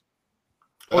else?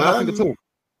 Or nothing at all?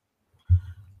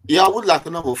 Yeah, I would like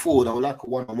another forward. I would like a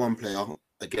one-on-one player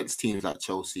against teams like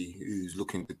Chelsea who's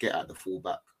looking to get at the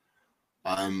fullback.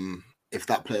 If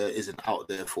that player isn't out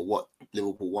there for what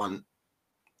Liverpool want,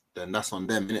 then that's on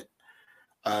them, innit?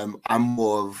 I'm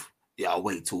more of, I'll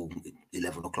wait till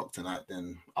 11 o'clock tonight,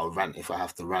 then I'll rant if I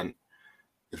have to rant,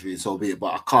 if it's so be it.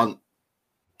 But I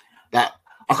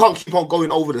can't keep on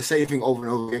going over the same thing over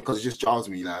and over again because it just jars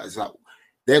me. It's like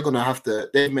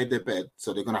they've made their bed,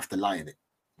 so they're going to have to lie in it.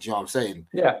 Do you know what I'm saying?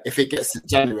 Yeah. If it gets to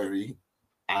January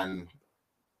and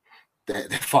they're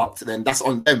fucked, then that's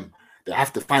on them. They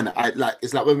have to find it.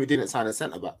 It's like when we didn't sign a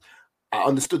centre back. I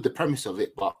understood the premise of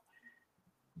it, but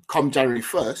come January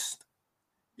 1st,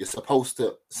 you're supposed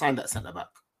to sign that centre back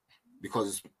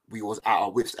because we was at our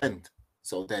wit's end.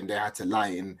 So then they had to lie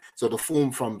in. So the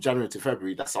form from January to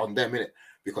February, that's on them, innit?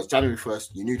 Because January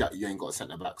 1st, you knew that you ain't got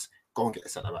centre backs. Go and get a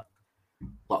centre back.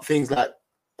 But things like,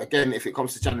 again, if it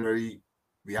comes to January,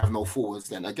 we have no forwards,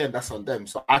 then again, that's on them.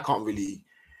 So I can't really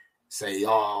say,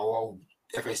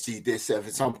 FSG this,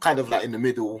 so I'm kind of like in the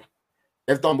middle.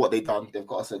 They've done what they've done. They've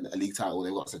got us a league title.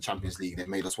 They've got us a Champions League. They've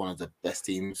made us one of the best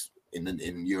teams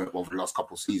in Europe over the last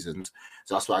couple of seasons.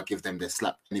 So that's why I give them their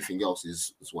slap. Anything else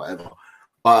is whatever.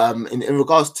 But in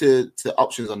regards to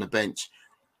options on the bench,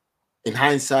 in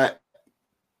hindsight,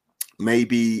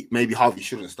 maybe Harvey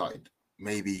shouldn't have started.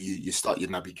 Maybe you start your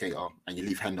Naby Keita and you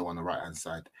leave Hendo on the right-hand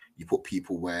side. You put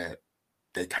people where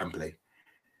they can play.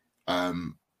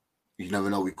 You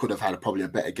never know. We could have had probably a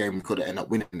better game. We could have ended up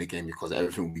winning the game because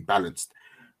everything would be balanced.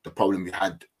 The problem we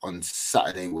had on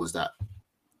Saturday was that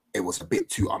it was a bit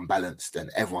too unbalanced and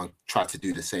everyone tried to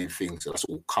do the same thing. So that's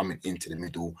all coming into the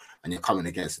middle and you're coming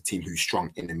against a team who's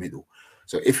strong in the middle.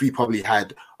 So if we probably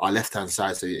had our left-hand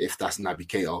side, so if that's Naby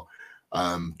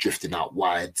Keita drifting out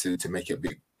wide to make it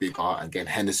bigger, again,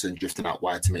 Henderson drifting out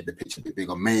wide to make the pitch a bit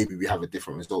bigger, maybe we have a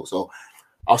different result. So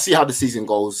I'll see how the season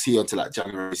goes, see until like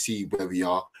January, see where we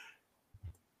are.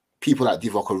 People like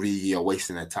Divock Origi are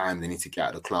wasting their time. They need to get out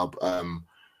of the club. I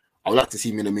would like to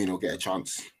see Minamino get a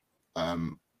chance.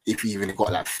 If he even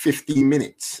got like 15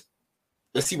 minutes,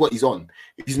 let's see what he's on.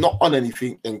 If he's not on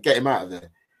anything, then get him out of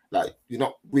there. Like, you're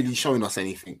not really showing us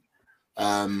anything.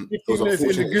 15 minutes in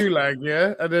the gulag,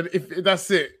 yeah? And then if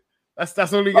that's it.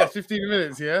 That's only gets 15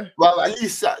 minutes, yeah? Well, at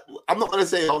least, I'm not going to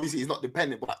say, obviously, he's not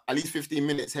dependent, but at least 15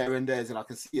 minutes here and there, and I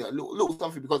can see a little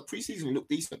something, because pre-season he looked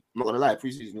decent. I'm not going to lie,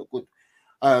 pre-season looked good.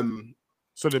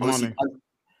 So did Mane.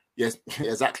 Yes,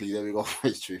 exactly. There we go.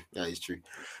 It's true. Yeah, it's true.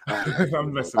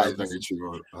 I'm messing that is very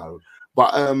true.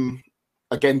 But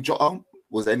again, Jota,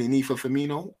 was there any need for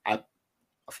Firmino? I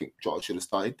think Jota should have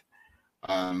started.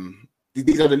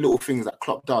 These are the little things that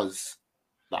Klopp does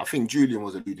that I think Julian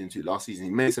was alluding to last season.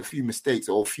 He makes a few mistakes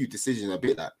or a few decisions a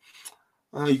bit that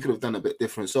you could have done a bit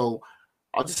different. So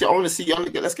I want to see.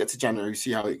 Let's get to January,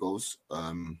 see how it goes.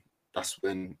 That's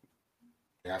when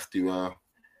they have to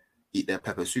eat their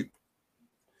pepper soup.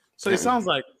 So it sounds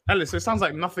like, Ellis,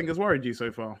 nothing has worried you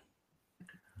so far.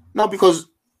 No, because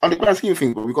on the grand scheme of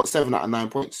things, we've got 7 out of 9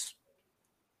 points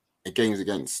in games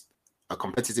against a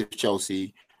competitive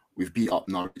Chelsea. We've beat up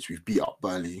Norwich. We've beat up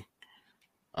Burnley.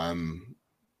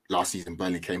 Last season,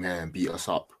 Burnley came here and beat us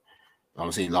up.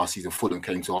 I'm saying last season, Fulham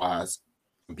came to ours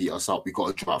and beat us up. We got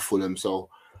a draw at Fulham. So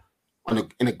in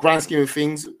the grand scheme of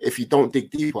things, if you don't dig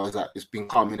deeper, it's been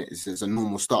calm in it. It's a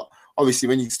normal start. Obviously,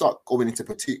 when you start going into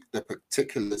the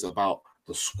particulars about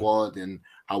the squad and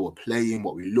how we're playing,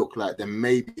 what we look like, then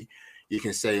maybe you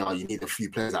can say, you need a few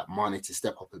players like Mane to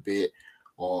step up a bit,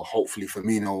 or hopefully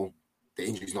Firmino, the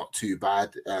injury's not too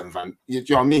bad. You know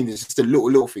what I mean? It's just the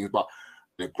little things, but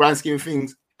in the grand scheme of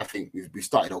things, I think we've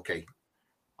started okay.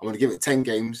 I'm going to give it 10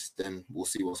 games, then we'll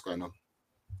see what's going on.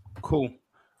 Cool.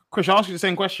 Chris, I'll ask you the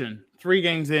same question. 3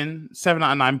 games in, 7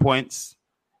 out of 9 points.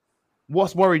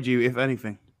 What's worried you, if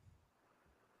anything?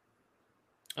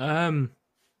 I'm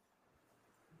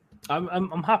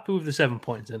happy with the 7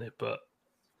 points in it, but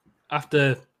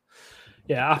after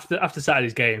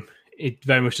Saturday's game, it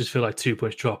very much just feel like 2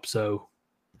 points drop. So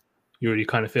you really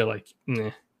kind of feel like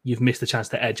you've missed the chance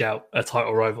to edge out a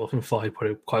title rival. I think Fahy put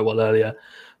it quite well earlier.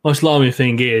 Most alarming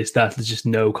thing is that there's just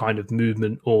no kind of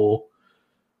movement or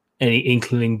any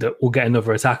inkling that we'll get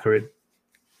another attacker in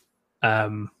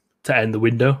to end the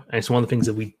window. And it's one of the things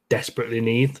that we desperately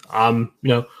need. I'm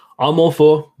all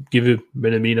for giving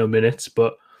Minamino minutes,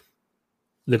 but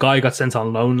the guy got sent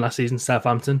on loan last season,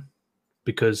 Southampton,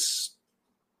 because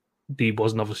he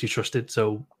wasn't obviously trusted.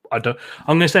 So I'm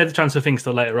going to say the transfer thing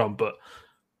still later on, but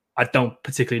I don't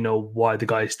particularly know why the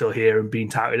guy is still here and being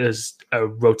touted as a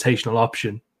rotational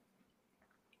option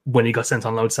when he got sent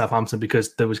on loan to Southampton,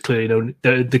 because there was clearly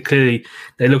they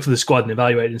looked at the squad and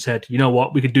evaluated and said, you know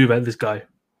what, we could do about this guy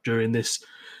during this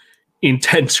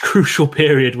intense, crucial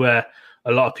period where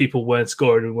a lot of people weren't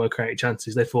scoring and weren't creating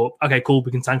chances. They thought, okay, cool,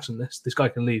 we can sanction this. This guy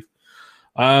can leave.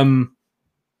 I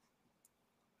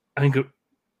think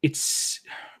it's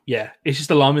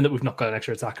just alarming that we've not got an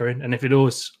extra attacker in. And if it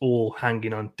was all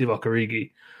hanging on Divock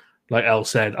Origi, like El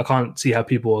said, I can't see how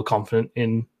people are confident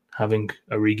in having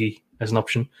Origi as an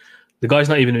option. The guy's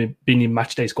not even been in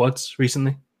match day squads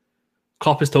recently.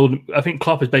 Klopp has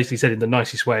basically said in the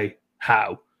nicest way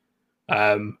how,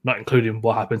 not including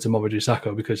what happened to Mamadou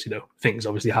Sakho, because, things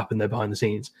obviously happened there behind the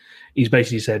scenes. He's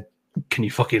basically said, can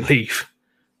you fucking leave?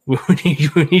 We need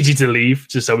you to leave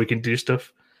just so we can do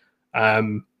stuff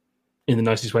in the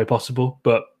nicest way possible.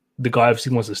 But the guy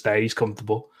obviously wants to stay. He's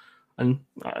comfortable. And,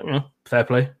 fair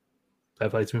play. Fair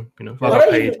play to him. If I got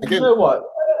paid. You know what?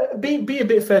 Be a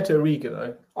bit fair to Origi,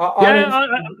 though.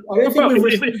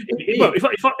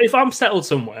 If I'm settled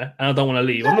somewhere and I don't want to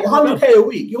leave, $100K a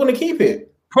week, you want to keep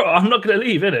it. I'm not going to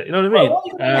leave, innit? You know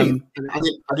what I mean?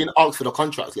 I didn't ask for the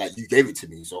contract. Like, you gave it to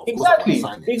me, so exactly,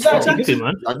 man.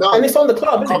 And it's on the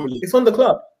club. It's on the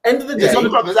club. End of the day, it's on the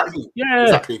club. Exactly. Yeah,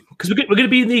 exactly. Because we're going to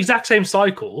be in the exact same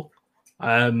cycle.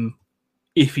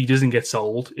 If he doesn't get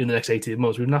sold in the next 18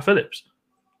 months with Nat Phillips,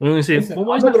 we're going to see. Listen, I'm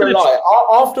not going to lie.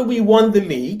 After we won the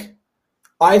league,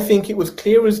 I think it was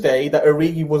clear as day that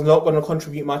Origi was not going to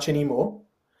contribute much anymore.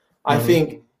 I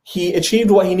think he achieved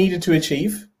what he needed to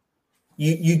achieve.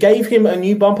 You gave him a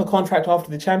new bumper contract after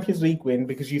the Champions League win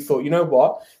because you thought, you know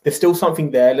what, there's still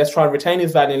something there. Let's try and retain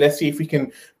his value. Let's see if we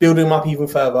can build him up even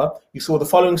further. You saw the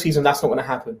following season, that's not going to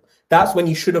happen. That's when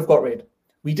you should have got rid.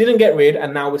 We didn't get rid,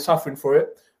 and now we're suffering for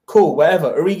it. Cool,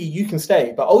 whatever. Origi, you can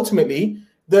stay. But ultimately,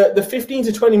 the 15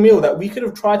 to 20 mil that we could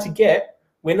have tried to get,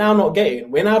 we're now not getting.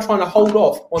 We're now trying to hold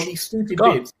off on these stupid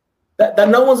bids that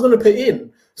no one's going to put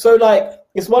in. So, like,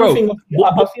 it's one thing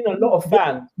I've seen a lot of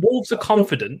fans. Wolves are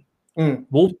confident.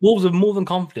 Wolves are more than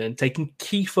confident taking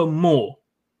Kiefer Moore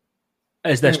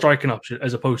as their striking option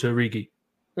as opposed to Origi.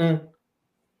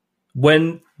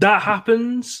 When that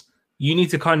happens, you need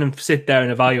to kind of sit there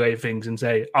and evaluate things and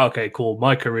say, okay, cool,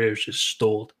 my career is just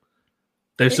stalled.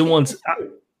 There's someone's...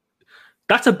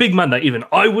 That's a big man that even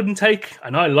I wouldn't take,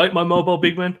 and I like my mobile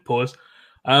big men. Pause.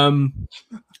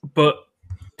 But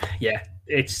yeah,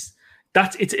 it's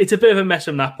a bit of a mess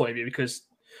from that point of view because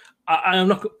I'm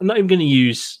not even going to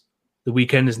use the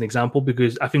weekend as an example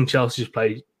because I think Chelsea's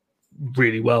played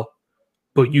really well.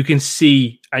 But you can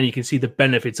see the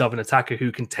benefits of an attacker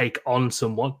who can take on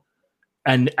someone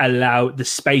and allow the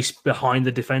space behind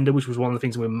the defender, which was one of the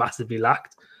things we massively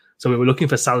lacked. So we were looking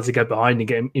for Salah to get behind and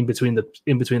get in between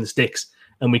the sticks,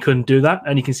 and we couldn't do that.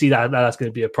 And you can see that's going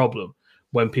to be a problem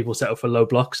when people settle for low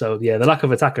block. So yeah, the lack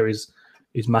of attacker is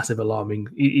massive alarming.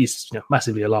 It's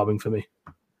massively alarming for me.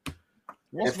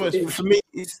 For me,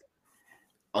 it's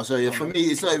not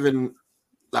even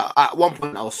like at one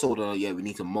point I was sold on we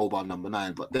need a mobile number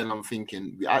 9, but then I'm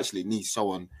thinking we actually need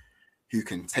someone who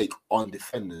can take on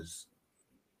defenders.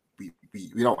 We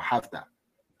don't have that.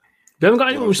 They haven't got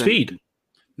anyone with speed.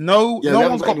 No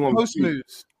one's got post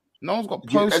moves. No one's got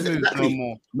post moves no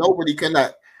more. Nobody can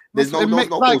that. There's no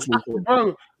post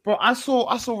moves. Bro, I saw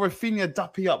Rafinha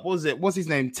dappy up. What was it? What's his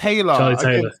name? Taylor. Charlie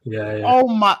Taylor. Yeah. Oh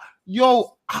my,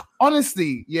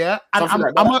 honestly, yeah. And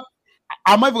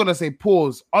I'm even gonna say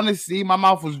pause. Honestly,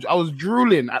 I was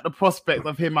drooling at the prospect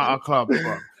of him at our club.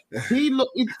 Bro.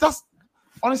 It's just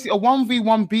honestly a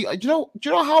 1v1 beat. Do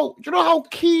you know how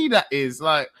key that is?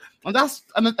 Like,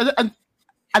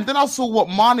 and then I saw what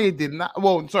Mane did. I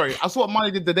saw what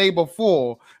Mane did the day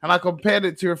before, and I compared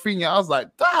it to Rafinha. I was like,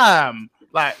 damn,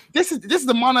 like this is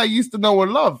the Mane I used to know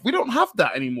and love. We don't have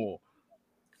that anymore.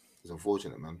 It's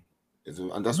unfortunate, man.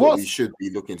 And that's what we should be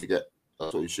looking to get.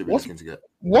 That's what we should be looking to get.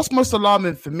 What's most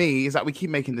alarming for me is that we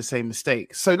keep making the same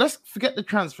mistake. So let's forget the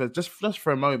transfers just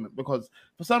for a moment, because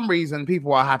for some reason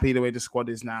people are happy the way the squad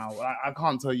is now. I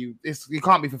can't tell you. You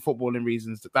can't be for footballing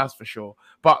reasons, that's for sure.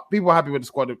 But people are happy with the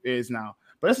squad is now.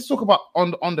 But let's just talk about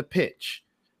on the pitch.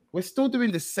 We're still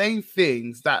doing the same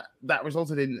things that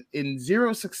resulted in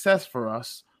zero success for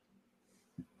us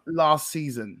last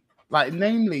season. Like,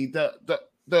 namely the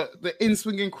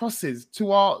in-swinging crosses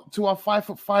to our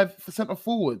 5'5" centre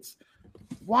forwards.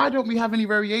 Why don't we have any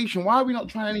variation? Why are we not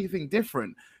trying anything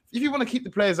different? If you want to keep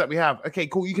the players that we have, okay,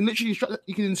 cool. You can literally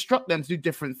instruct them to do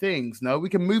different things. No, we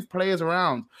can move players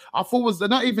around. Our forwards, they're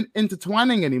not even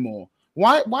intertwining anymore.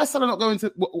 Why Salah not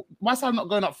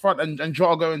going up front and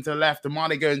Jota going to the left and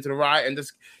Mane going to the right and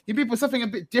just give people something a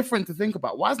bit different to think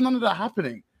about? Why is none of that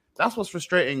happening? That's what's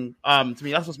frustrating to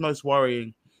me. That's what's most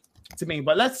worrying to me.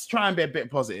 But let's try and be a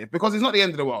bit positive, because it's not the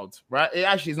end of the world, right? It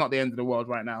actually is not the end of the world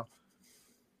right now.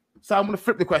 So I'm going to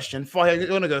flip the question. Fahir, you're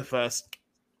going to go first.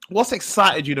 What's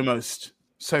excited you the most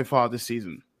so far this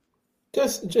season?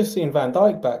 Just seeing Van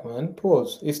Dijk back, man.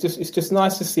 Pause. It's just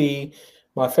nice to see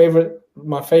one of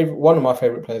my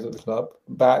favorite players at the club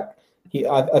back.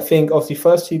 I think obviously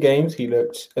first 2 games he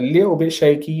looked a little bit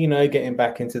shaky, getting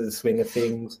back into the swing of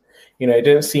things. It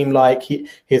didn't seem like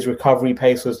his recovery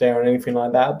pace was there or anything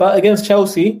like that. But against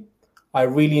Chelsea, I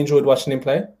really enjoyed watching him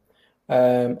play.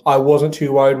 I wasn't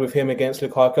too worried with him against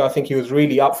Lukaku. I think he was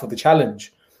really up for the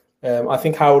challenge. I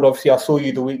think, Harold, obviously I saw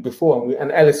you the week before,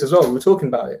 and Ellis as well, we were talking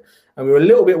about it. And we were a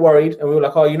little bit worried, and we were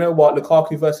like, oh, you know what?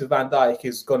 Lukaku versus Van Dijk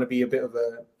is going to be a bit of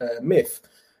a myth.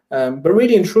 But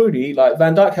really and truly, like,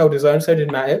 Van Dijk held his own, so did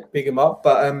Matip, big him up.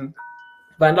 But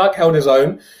Van Dijk held his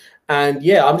own. And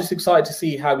yeah, I'm just excited to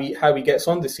see how he gets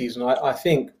on this season. I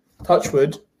think,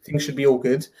 touchwood, things should be all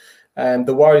good.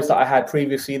 The worries that I had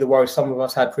previously, the worries some of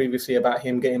us had previously about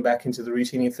him getting back into the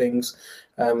routine of things,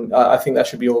 I think that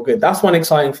should be all good. That's one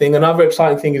exciting thing. Another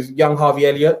exciting thing is young Harvey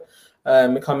Elliott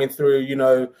coming through.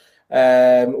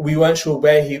 We weren't sure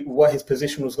what his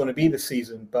position was going to be this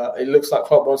season, but it looks like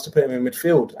Klopp wants to put him in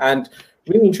midfield. And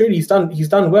really and truly, he's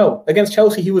done well. Against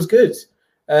Chelsea, he was good.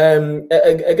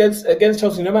 Against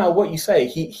Chelsea, no matter what you say,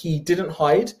 he didn't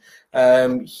hide.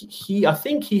 I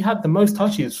think he had the most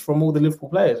touches from all the Liverpool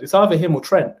players. It's either him or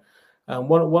Trent,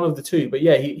 one of the two. But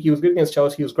yeah, he was good against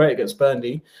Chelsea. He was great against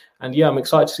Burnley, and yeah, I'm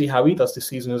excited to see how he does this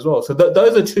season as well. So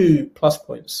those are 2 plus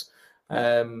points,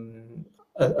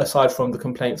 aside from the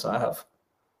complaints I have.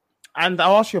 And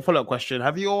I'll ask you a follow-up question: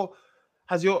 Have your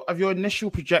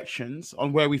initial projections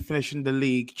on where we finish in the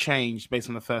league changed based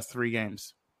on the first 3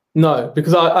 games? No,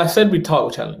 because I said we'd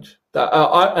title challenge.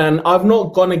 And I've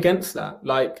not gone against that.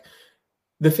 Like,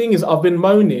 the thing is, I've been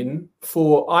moaning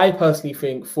I personally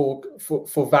think for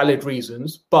valid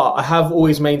reasons, but I have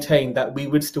always maintained that we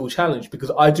would still challenge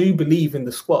because I do believe in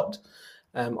the squad.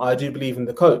 I do believe in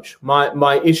the coach.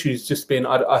 My issue's just been,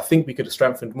 I think we could have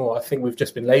strengthened more. I think we've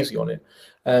just been lazy on it.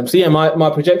 So yeah, my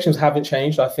projections haven't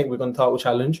changed. I think we're going to title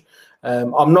challenge.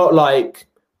 I'm not like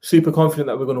super confident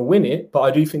that we're going to win it, but I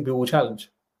do think we will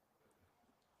challenge.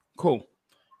 Cool.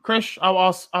 Krish,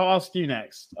 I'll ask you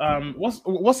next.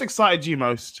 What's excited you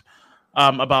most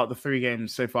about the 3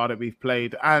 games so far that we've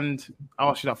played? And I'll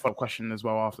ask you that follow-up question as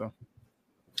well after.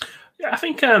 Yeah, I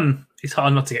think it's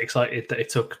hard not to get excited that it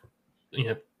took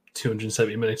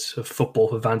 270 minutes of football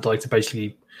for Van Dijk to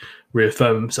basically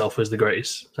reaffirm himself as the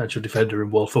greatest central defender in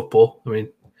world football. I mean,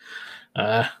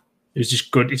 it was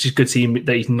just good. It's just good to see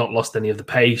that he's not lost any of the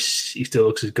pace. He still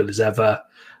looks as good as ever.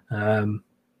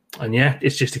 And yeah,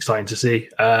 it's just exciting to see.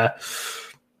 I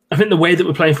think the way that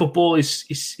we're playing football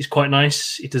is quite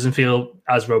nice. It doesn't feel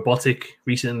as robotic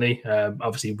recently.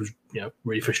 Obviously, it was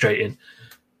really frustrating,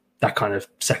 that kind of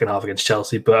second half against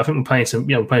Chelsea. But I think we're playing some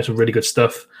really good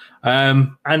stuff.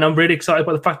 And I'm really excited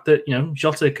by the fact that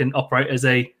Jota can operate as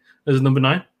a number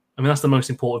 9. I mean, that's the most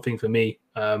important thing for me.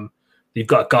 You've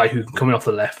got a guy who can come in off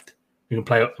the left, who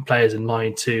can play as a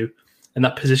 9-2, and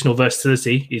that positional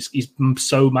versatility is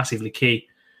so massively key.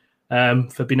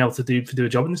 For being able to do a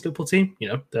job in this Liverpool team,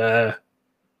 you've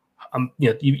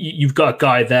got a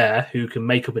guy there who can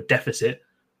make up a deficit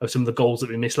of some of the goals that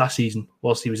we missed last season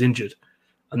whilst he was injured,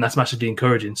 and that's massively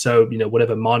encouraging. So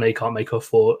whatever Mane can't make up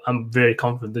for, I'm very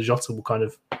confident that Jota will kind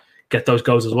of get those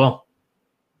goals as well.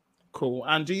 Cool.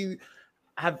 And do you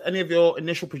have any of your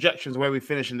initial projections where we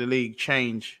finish in the league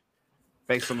change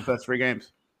based on the first 3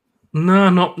 games? No,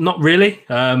 not really.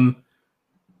 If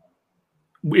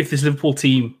this Liverpool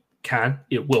team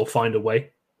it will find a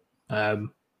way.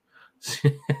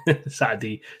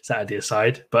 Saturday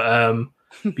aside, but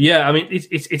yeah, I mean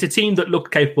it's a team that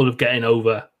looked capable of getting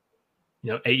over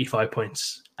 85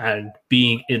 points and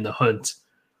being in the hunt.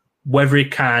 Whether it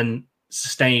can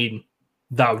sustain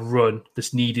that run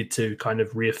that's needed to kind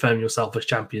of reaffirm yourself as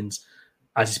champions,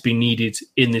 as it's been needed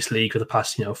in this league for the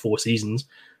past 4 seasons,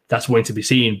 that's going to be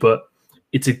seen. But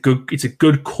it's a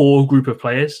good core group of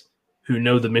players who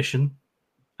know the mission.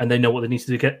 And they know what they need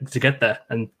to get there,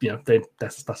 and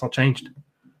that's not changed.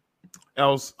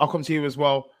 Els, I'll come to you as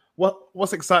well.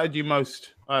 What's excited you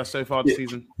most so far this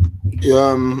season? Yeah,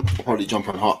 I'll probably jump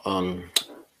on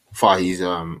Fahi's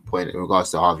point in regards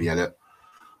to Harvey Elliott.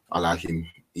 I like him.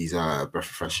 He's a breath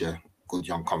of fresh air, good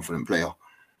young, confident player.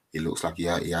 He looks like he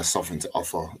has something to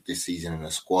offer this season in the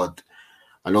squad,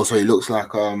 and also he looks like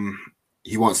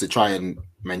he wants to try and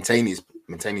maintain his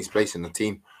place in the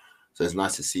team. So it's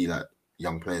nice to see that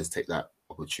young players take that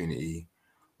opportunity.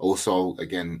 Also,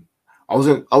 again, I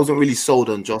wasn't really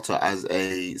sold on Jota as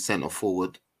a centre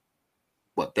forward,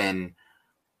 but then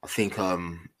I think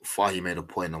Fahi made a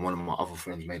point, and one of my other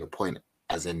friends made a point,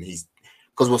 as in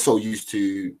because we're so used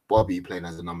to Bobby playing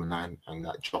as a number 9 and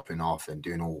like dropping off and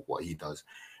doing all what he does.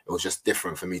 It was just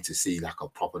different for me to see like a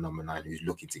proper number 9 who's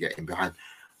looking to get in behind.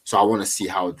 So I want to see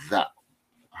how that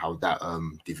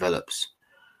develops.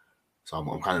 So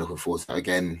I'm kind of looking forward to that.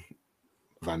 Again,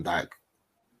 Van Dijk,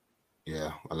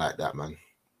 yeah, I like that, man.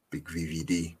 Big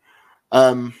VVD.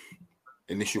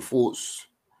 Initial thoughts,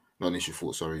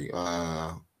 sorry.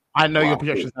 I know your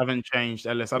projections haven't changed,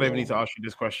 Ellis. I don't even need to ask you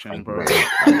this question, bro.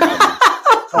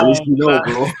 At least you know,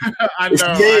 bro. I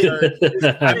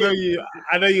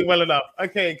know you well enough.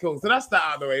 Okay, cool. So that's that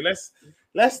out of the way.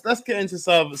 Let's get into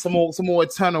some more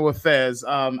eternal affairs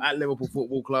at Liverpool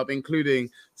Football Club,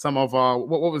 including some of our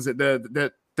what was it,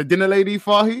 the dinner lady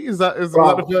Fahi? Is that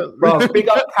bro, big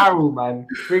up Carol, man.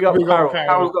 Big up Carol.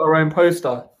 Carol's got her own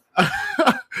poster.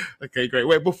 Okay, great.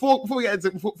 Wait, before we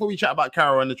chat about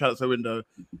Carol and the transfer window,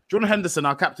 Jordan Henderson,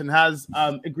 our captain, has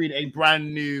agreed a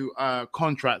brand new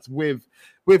contract with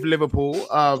Liverpool.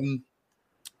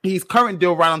 His current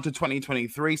deal ran on to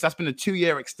 2023, so that's been a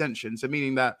 2-year extension. So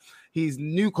meaning that his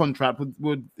new contract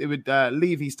would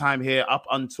leave his time here up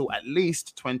until at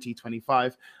least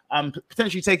 2025,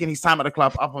 potentially taking his time at the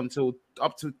club up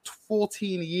to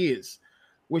 14 years,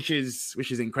 which is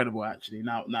incredible. Actually,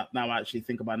 now I actually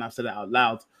think about it, and I've said it out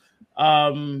loud.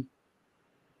 Alex,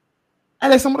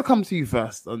 I'm gonna come to you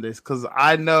first on this because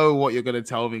I know what you're gonna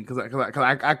tell me because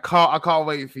I can't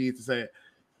wait for you to say it.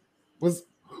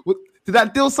 Did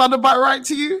that deal sound about right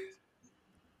to you?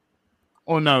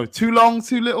 Or no? Too long,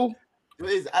 too little? It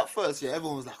is. At first, yeah,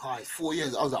 everyone was like, "Oh, it's 4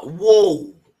 years." I was like,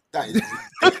 "Whoa, that is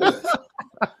ridiculous."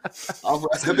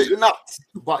 That's a bit nuts.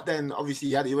 But then, obviously,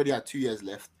 he already had 2 years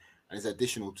left, and his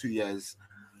additional 2 years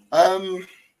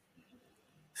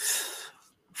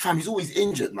Fam, he's always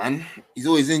injured, man. He's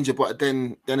always injured, but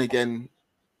then again,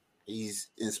 he's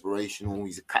inspirational.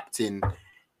 He's a captain.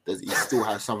 He still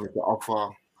has something to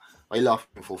offer. Why are you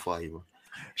laughing for, Fahi?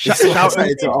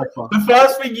 The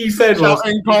first thing you said was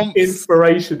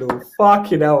inspirational.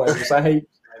 Fucking hell, I hate.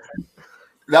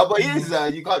 No, but he is.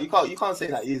 You can't say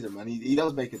that he isn't, man. He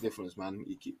does make a difference, man.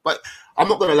 But I'm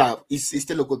not gonna lie, he's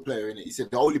still a good player, isn't it? He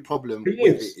said the only problem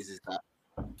with it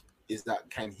is that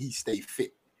can he stay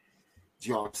fit? Do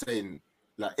you know what I'm saying?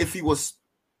 Like if he was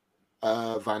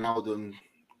Van Alden,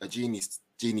 a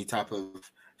genie type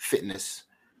of fitness,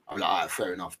 I'm like, all right,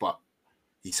 fair enough. But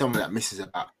he's someone that misses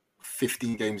about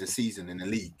 15 games a season in the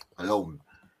league alone.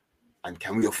 And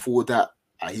can we afford that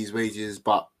at his wages?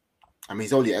 But I mean,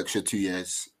 he's only extra 2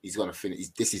 years. He's going to finish.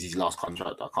 This is his last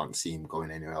contract. I can't see him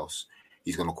going anywhere else.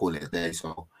 He's going to call it a day.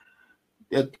 So,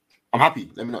 yeah, I'm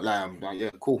happy. Let me not lie. I'm like, yeah,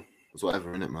 cool. It's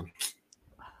whatever, innit, man?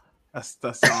 That's the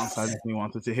answer I definitely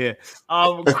wanted to hear.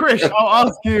 Chris, I'll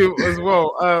ask you as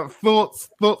well. Thoughts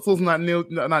on that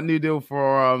new deal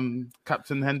for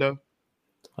Captain Hendo?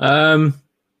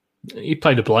 He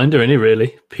played a blinder, didn't he?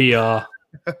 Really, PR.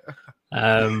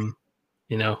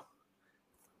 You know.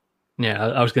 Yeah,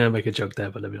 I was going to make a joke there,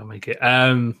 but let me not make it.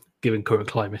 Given current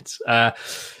climates, clever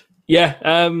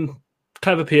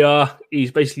PR.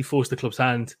 He's basically forced the club's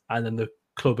hand, and then the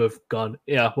club have gone,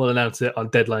 yeah, we'll announce it on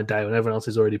deadline day when everyone else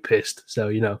is already pissed. So,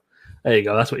 there you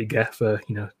go. That's what you get for,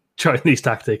 trying these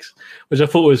tactics, which I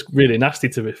thought was really nasty,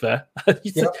 to be fair.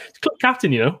 He's club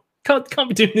captain, can't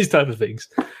be doing these type of things.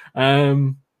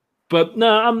 But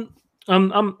no,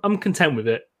 I'm content with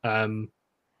it.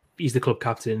 He's the club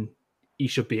captain. He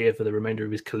should be here for the remainder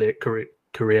of his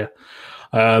career.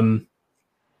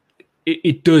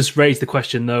 It does raise the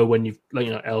question, though, when you've,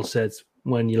 El said,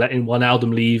 when you let in one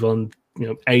Alden leave on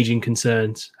aging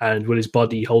concerns, and will his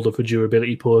body hold up for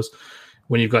durability pause?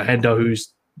 When you've got Hendo,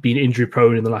 who's been injury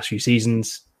prone in the last few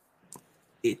seasons,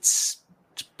 it's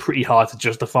pretty hard to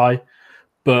justify.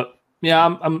 But yeah,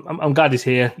 I'm glad he's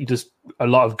here. He does a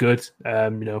lot of good.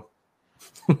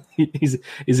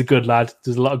 He's a good lad.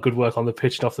 Does a lot of good work on the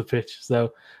pitch and off the pitch.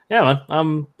 So yeah,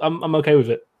 man, I'm okay with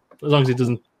it as long as it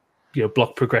doesn't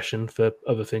block progression for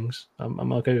other things.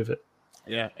 I'm okay with it.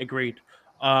 Yeah, agreed.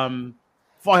 Fahi,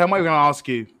 I'm not going to ask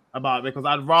you about it because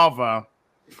I'd rather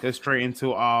go straight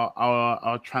into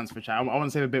our transfer chat. I want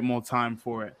to save a bit more time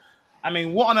for it. I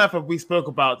mean, what on earth have we spoke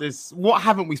about this? What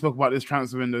haven't we spoke about this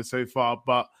transfer window so far?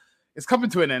 But it's coming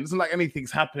to an end. It's not like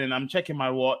anything's happening. I'm checking my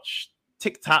watch.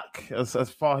 Tic-Tac, as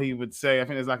Fahi would say. I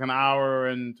think there's like an hour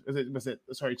and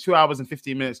 2 hours and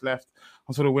 15 minutes left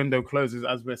until the window closes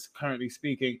as we're currently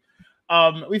speaking.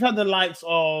 We've had the likes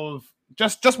of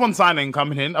just one signing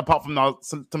coming in, apart from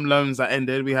some loans that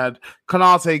ended. We had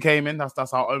Konate came in.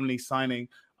 That's our only signing.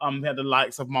 We had the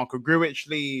likes of Marco Grujic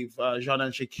leave,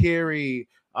 Jordan Shaqiri,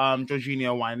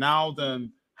 Jorginho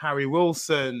Wijnaldum, Harry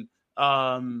Wilson,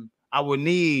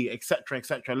 Awani, etc.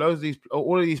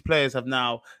 All of these players have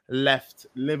now left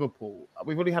Liverpool.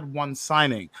 We've only had one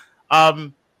signing.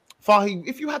 Fahi,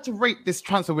 if you had to rate this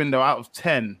transfer window out of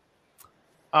 10,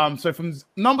 so from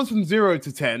numbers from 0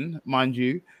 to 10, mind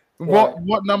you,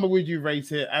 what number would you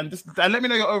rate it? And let me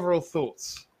know your overall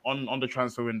thoughts on the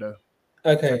transfer window.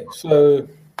 Okay, so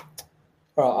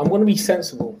I'm going to be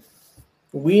sensible.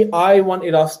 I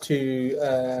wanted us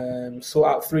to sort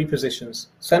out 3 positions: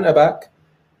 centre back,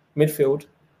 midfield,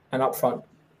 and up front.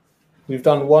 We've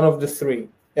done one of the 3.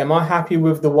 Am I happy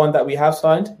with the one that we have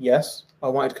signed? Yes. I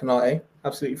wanted Konate.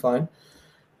 Absolutely fine.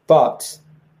 But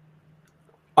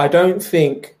I don't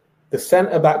think the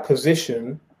centre-back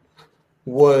position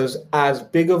was as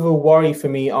big of a worry for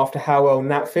me after how well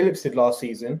Nat Phillips did last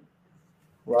season,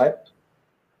 right,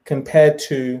 compared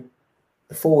to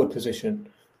the forward position.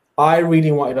 I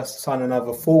really wanted us to sign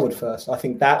another forward first. I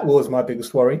think that was my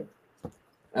biggest worry.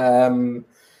 Talking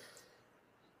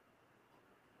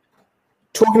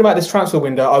about this transfer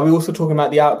window, are we also talking about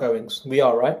the outgoings? We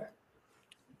are, right?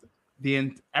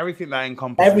 Everything that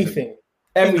encompasses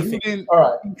everything. All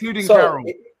right, including Carroll.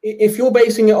 If you're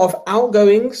basing it off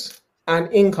outgoings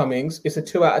and incomings, it's a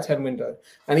 2 out of 10 window,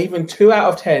 and even 2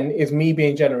 out of 10 is me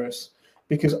being generous,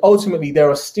 because ultimately there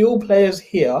are still players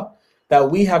here that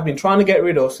we have been trying to get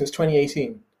rid of since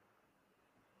 2018.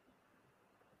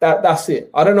 That's it.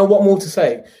 I don't know what more to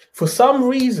say. For some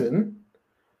reason,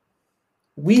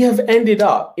 we have ended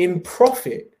up in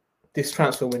profit this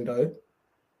transfer window.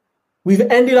 We've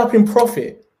ended up in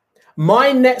profit.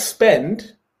 My net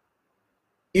spend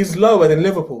is lower than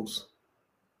Liverpool's.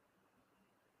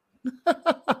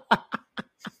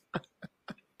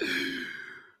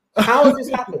 How has this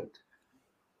happened?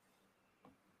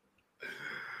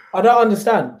 I don't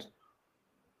understand.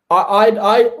 Why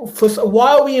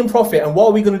are we in profit and what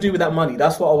are we going to do with that money?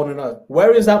 That's what I want to know.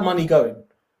 Where is that money going?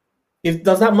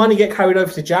 Does that money get carried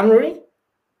over to January?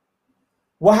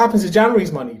 What happens to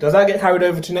January's money? Does that get carried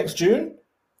over to next June?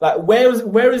 Like,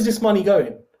 where is this money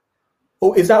going?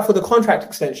 Or is that for the contract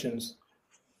extensions?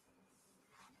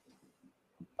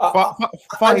 I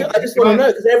just want to know,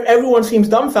 because everyone seems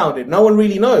dumbfounded. No one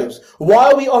really knows.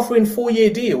 Why are we offering 4-year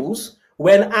deals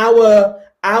when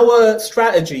our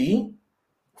strategy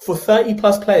for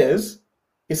 30-plus players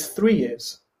is 3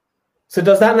 years? So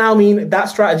does that now mean that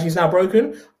strategy is now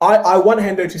broken? I want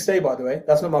Hendo to stay, by the way.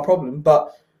 That's not my problem.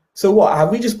 But so what? Have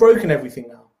we just broken everything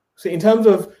now? So in terms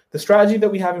of the strategy that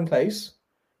we have in place,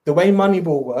 the way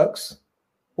Moneyball works,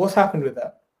 what's happened with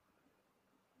that?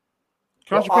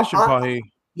 Can I ask you a question, Fahy?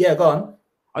 Yeah, go on.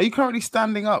 Are you currently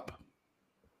standing up?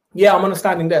 Yeah, I'm on a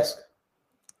standing desk.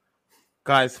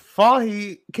 Guys,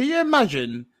 Fahy, can you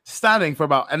imagine standing for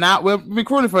about an hour? We've been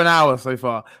recording for an hour so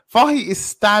far. Fahy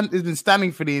has been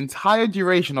standing for the entire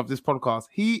duration of this podcast.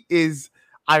 He is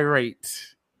irate.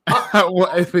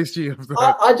 What FSG have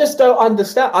done. I just don't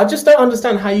understand. I just don't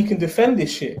understand how you can defend this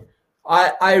shit.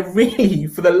 I really,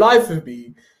 for the life of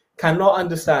me, cannot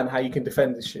understand how you can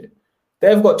defend this shit.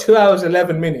 They've got 2 hours,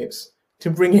 11 minutes to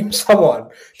bring in someone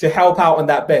to help out on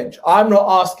that bench. I'm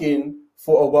not asking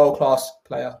for a world-class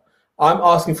player. I'm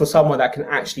asking for someone that can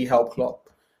actually help Klopp.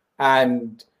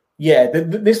 And yeah,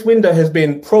 this window has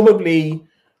been probably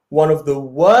one of the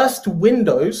worst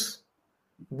windows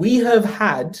we have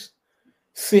had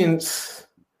since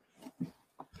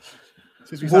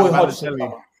Roy Hodgson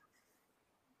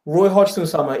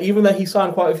summer. Even though he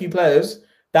signed quite a few players,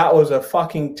 that was a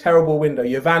fucking terrible window.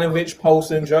 Jovanovic,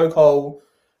 Poulsen, Joe Cole.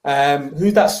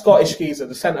 Who's that Scottish geezer,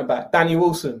 the centre-back? Danny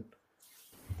Wilson.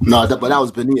 No, but that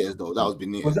was Benitez, though. That was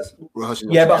Benitez.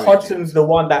 Yeah, but Hodgson's the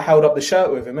one that held up the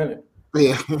shirt with him, isn't it?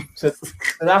 Yeah. So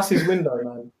that's his window,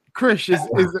 man. Chris, is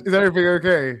everything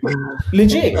okay?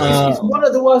 Legit. It's one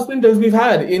of the worst windows we've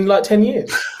had in like 10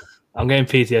 years. I'm getting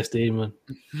PTSD, man.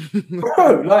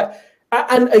 Bro, like,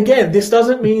 and again, this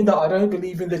doesn't mean that I don't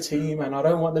believe in the team and I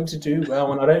don't want them to do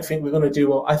well and I don't think we're going to do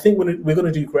well. I think we're going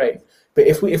to do great. But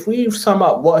if we sum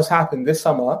up what has happened this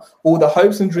summer, all the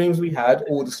hopes and dreams we had,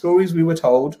 all the stories we were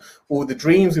told, all the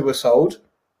dreams we were sold,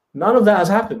 none of that has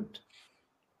happened.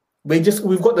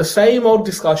 We've got the same old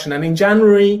discussion, and in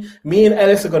January, me and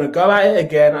Ellis are going to go at it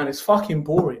again, and it's fucking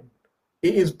boring.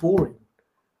 It is boring.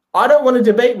 I don't want to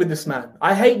debate with this man.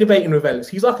 I hate debating with Ellis.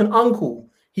 He's like an uncle.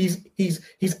 He's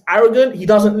arrogant. He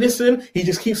doesn't listen. He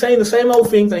just keeps saying the same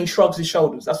old things, and he shrugs his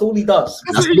shoulders. That's all he does.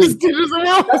 But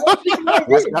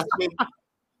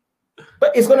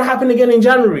it's going to happen again in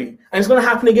January, and it's going to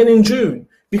happen again in June,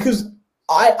 because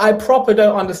I proper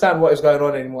don't understand what is going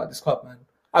on anymore at this club, man.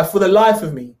 For the life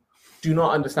of me, do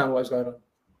not understand what is going on.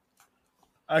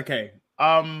 Okay.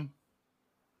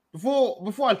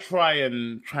 Before I try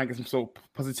and get some sort of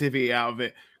positivity out of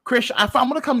it, Chris, I'm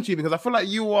going to come to you because I feel like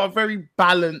you are very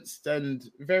balanced and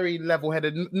very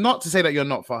level-headed. Not to say that you're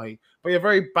not, Fahy, but you're a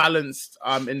very balanced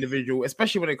individual,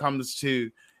 especially when it comes to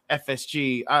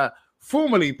FSG.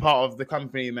 Formerly part of the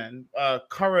company, man.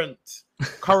 Current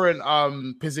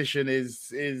position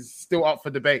is still up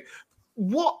for debate.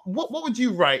 What would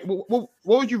you rate? What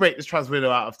would you rate this transfer window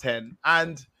out of 10?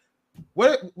 And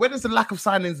where does the lack of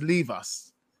signings leave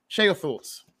us? Share your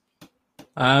thoughts.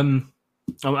 I'm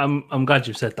glad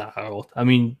you've said that, Harold. I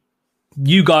mean,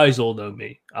 you guys all know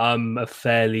me. I'm a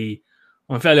fairly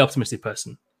optimistic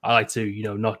person. I like to,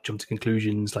 not jump to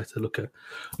conclusions. Like to look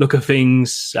at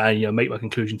things and make my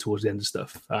conclusion towards the end of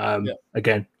stuff.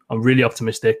 Again, I'm really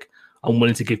optimistic. I'm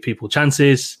willing to give people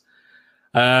chances.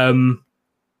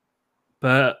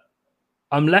 But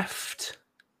I'm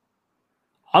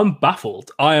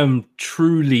baffled. I am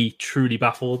truly, truly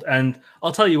baffled. And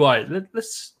I'll tell you why.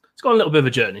 Let's go on a little bit of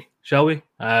a journey, shall we?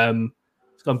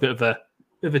 It's got a bit of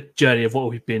a journey of what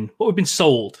we've been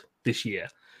sold this year.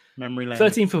 Memory lane.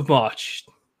 13th of March,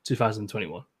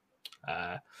 2021.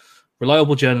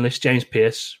 Reliable journalist James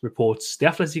Pearce reports for The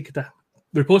Athletic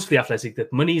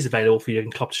that money is available for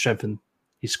Jurgen Klopp to strengthen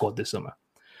his squad this summer.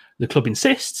 The club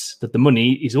insists that the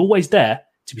money is always there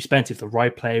to be spent if the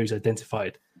right player is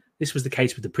identified. This was the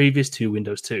case with the previous two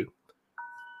windows too.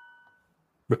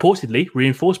 Reportedly,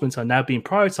 reinforcements are now being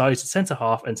prioritised at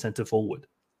centre-half and centre-forward.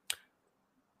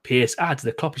 Pearce adds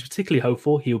that Klopp is particularly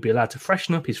hopeful he will be allowed to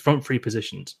freshen up his front three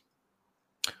positions.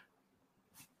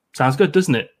 Sounds good,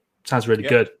 doesn't it? Sounds really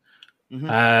good. Mm-hmm.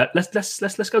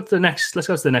 Let's go to the next. Let's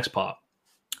go to the next part.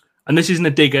 And this isn't a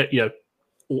dig at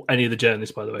any of the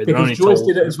journalists, by the way. Because Joyce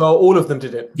did it as well. All of them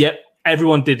did it. Yep,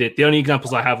 everyone did it. The only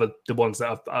examples I have are the ones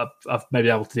that I've maybe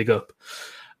able to dig up.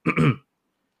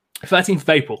 13th of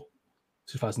April,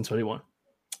 2021.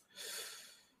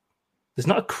 There's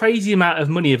not a crazy amount of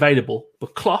money available,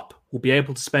 but Klopp will be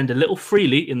able to spend a little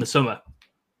freely in the summer.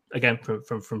 Again,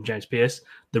 from James Pearce.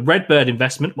 The Redbird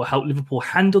investment will help Liverpool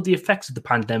handle the effects of the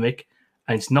pandemic,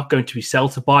 and it's not going to be sell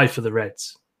to buy for the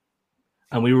Reds.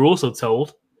 And we were also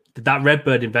told that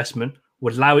Redbird investment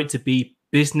would allow it to be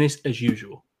business as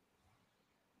usual.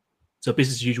 So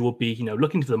business as usual would be,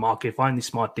 looking to the market, finding these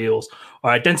smart deals,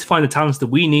 or identifying the talents that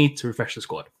we need to refresh the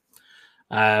squad.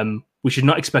 We should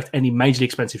not expect any majorly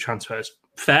expensive transfers.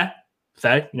 Fair,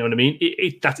 you know what I mean?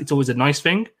 It's always a nice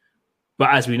thing.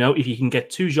 But as we know, if you can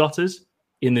get 2 Jotas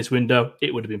in this window,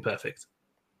 it would have been perfect.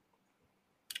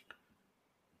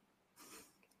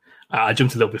 I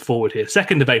jumped a little bit forward here.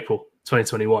 2nd of April,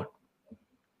 2021.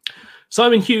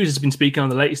 Simon Hughes has been speaking on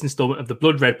the latest installment of the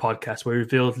Blood Red podcast, where he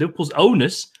revealed Liverpool's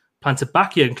owners plan to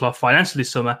back Jurgen Klopp financially this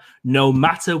summer, no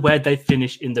matter where they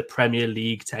finish in the Premier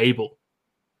League table.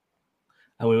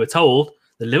 And we were told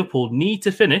that Liverpool need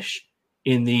to finish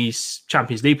in these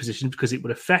Champions League positions because it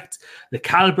would affect the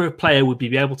caliber of player we'd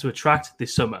be able to attract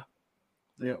this summer.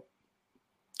 Yep.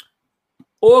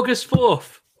 August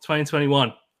 4th,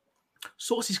 2021.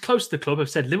 Sources close to the club have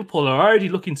said Liverpool are already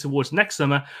looking towards next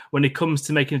summer when it comes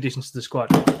to making additions to the squad.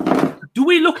 Do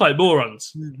we look like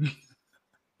morons?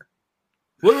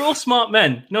 We're all smart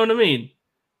men, you know what I mean?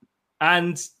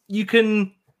 And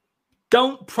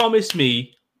don't promise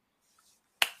me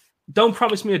a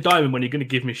diamond when you're going to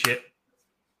give me shit.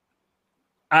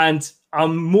 And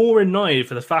I'm more annoyed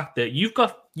for the fact that you've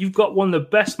got one of the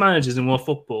best managers in world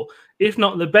football, if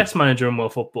not the best manager in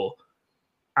world football,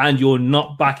 and you're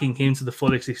not backing him to the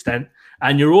fullest extent,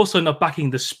 and you're also not backing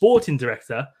the sporting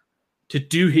director to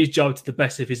do his job to the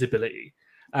best of his ability.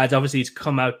 And obviously, it's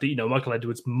come out that Michael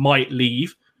Edwards might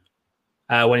leave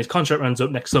when his contract runs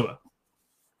up next summer.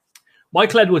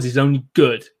 Michael Edwards is only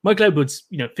good. Michael Edwards,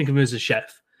 think of him as a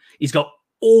chef. He's got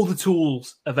all the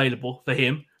tools available for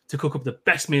him to cook up the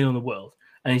best meal in the world.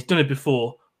 And he's done it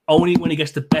before, only when he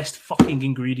gets the best fucking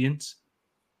ingredients.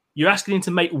 You're asking him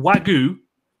to make Wagyu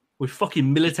with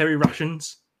fucking military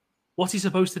rations. What's he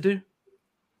supposed to do?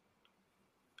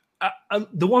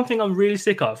 The one thing I'm really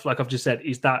sick of, like I've just said,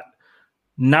 is that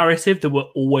narrative that we're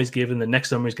always given the next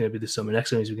summer is going to be the summer, next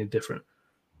summer is going to be different.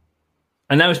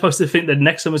 And now we're supposed to think that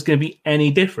next summer is going to be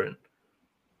any different.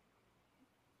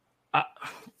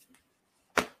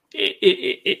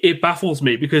 It baffles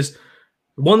me because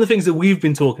one of the things that we've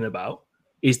been talking about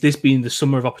is this being the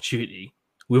summer of opportunity.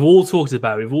 We've all talked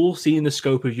about it. We've all seen the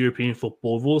scope of European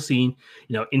football. We've all seen,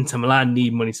 Inter Milan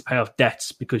need money to pay off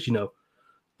debts because,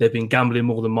 they've been gambling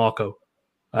more than Marco.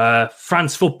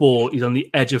 France football is on the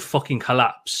edge of fucking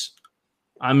collapse.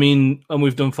 I mean, and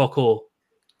we've done fuck all.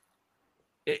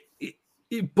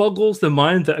 It boggles the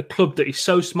mind that a club that is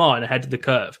so smart and ahead of the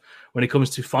curve when it comes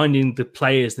to finding the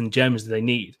players and gems that they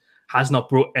need has not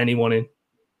brought anyone in.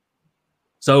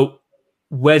 So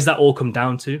where's that all come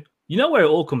down to? You know where it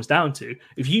all comes down to?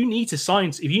 If you need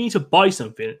to buy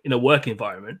something in a work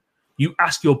environment, you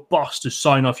ask your boss to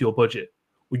sign off your budget.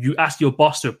 Or you ask your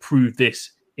boss to approve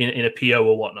this in a PO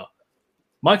or whatnot.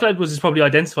 Michael Edwards has probably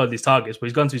identified these targets, but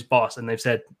he's gone to his boss and they've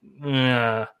said,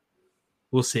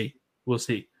 we'll see.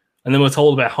 And then we're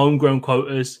told about homegrown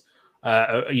quotas.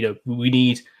 We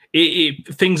need...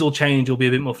 things will change. It'll be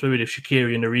a bit more fluid if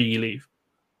Shaqiri and Origi leave.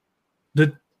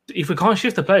 If we can't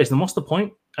shift the players, then what's the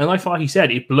point? And like he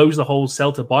said, it blows the whole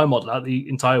sell to buy model out the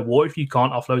entire war if you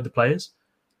can't offload the players.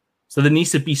 So there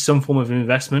needs to be some form of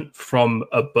investment from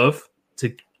above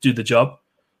to do the job.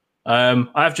 I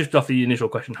have just off the initial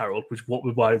question, Harold, which what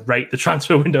would I rate the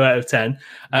transfer window out of 10?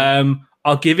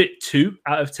 I'll give it 2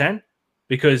 out of 10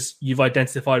 because you've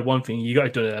identified one thing. You got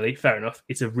it done early. Fair enough.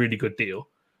 It's a really good deal.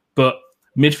 But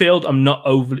midfield,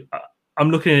 I'm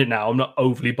looking at it now. I'm not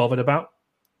overly bothered about.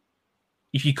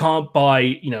 If you can't buy,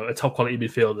 a top quality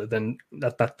midfielder, then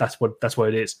that's what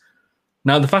it is.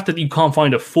 Now, the fact that you can't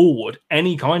find a forward,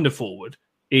 any kind of forward,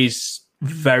 is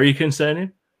very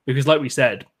concerning because, like we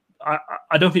said,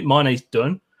 I don't think Mane's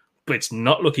done, but it's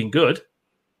not looking good.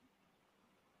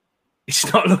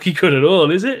 It's not looking good at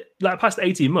all, is it? Like past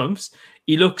 18 months,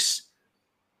 he looks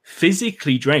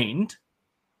physically drained.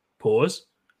 Pause.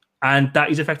 And that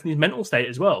is affecting his mental state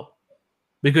as well.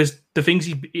 Because the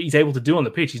things he's able to do on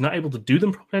the pitch, he's not able to do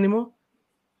them properly anymore.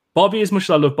 Bobby, as much as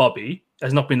I love Bobby,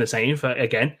 has not been the same for,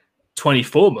 again,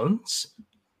 24 months.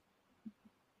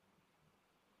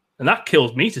 And that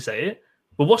kills me to say it.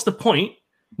 But what's the point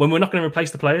when we're not going to replace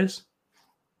the players?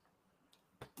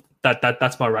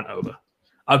 That's my rant over.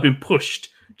 I've been pushed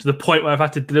to the point where I've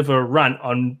had to deliver a rant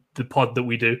on the pod that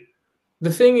we do.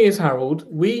 The thing is, Harold,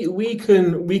 we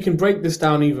can break this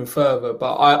down even further,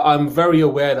 but I'm very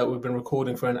aware that we've been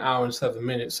recording for an hour and 7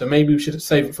 minutes, so maybe we should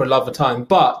save it for another time.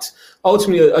 But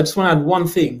ultimately, I just want to add one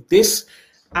thing.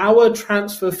 Our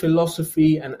transfer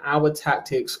philosophy and our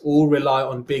tactics all rely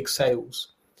on big sales.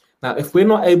 Now, if we're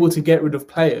not able to get rid of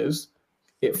players,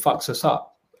 it fucks us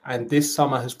up. And this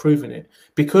summer has proven it.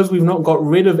 Because we've not got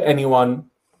rid of anyone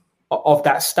of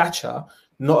that stature,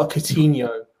 not a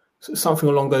Coutinho, something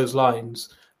along those lines,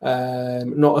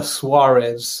 not a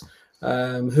Suarez.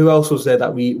 Who else was there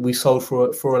that we sold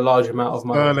for a large amount of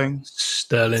money?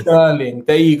 Sterling.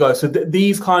 There you go. So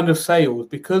these kind of sales,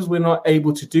 because we're not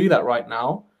able to do that right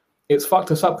now, it's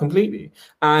fucked us up completely.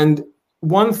 And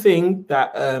one thing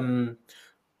that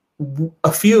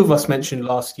a few of us mentioned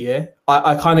last year,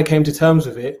 I kind of came to terms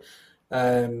with it,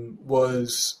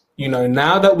 was,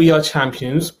 now that we are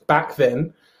champions back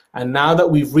then, and now that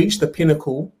we've reached the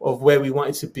pinnacle of where we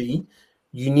wanted to be,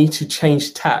 you need to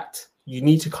change tact. You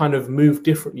need to kind of move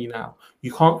differently now.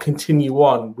 You can't continue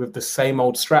on with the same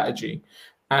old strategy.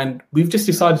 And we've just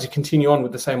decided to continue on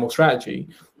with the same old strategy.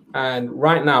 And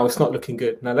right now, it's not looking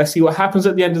good. Now, let's see what happens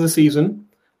at the end of the season.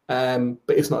 But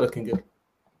it's not looking good.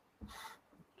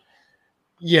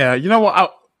 Yeah, you know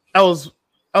what? I was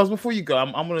before you go.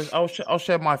 I'll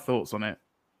share my thoughts on it.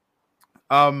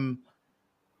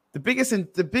 The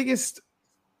biggest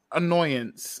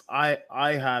annoyance I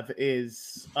have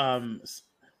is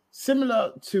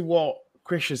similar to what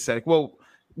Chris has said. Well,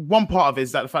 one part of it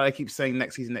is that the fact they keep saying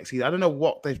next season. I don't know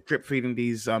what they're drip feeding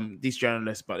these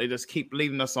journalists, but they just keep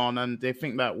leading us on, and they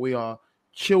think that we are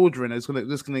children. It's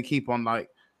gonna keep on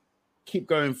keep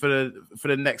going for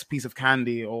the next piece of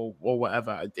candy or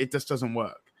whatever. It just doesn't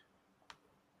work.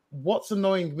 What's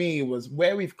annoying me was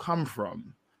where we've come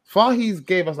from. Fahey's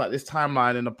gave us this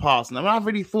timeline in the past, and when I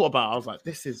really thought about it, I was like,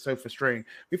 this is so frustrating.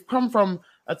 We've come from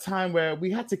a time where we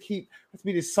had to be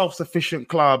this self-sufficient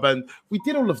club, and we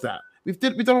did all of that. We've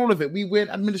done all of it. We win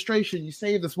administration. You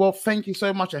saved us. Well, thank you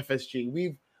so much, FSG.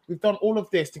 We've done all of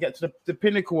this to get to the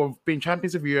pinnacle of being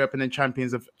champions of Europe and then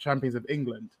champions of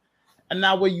England. And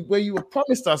now where you were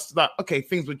promised us that, okay,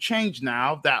 things would change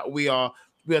now that we're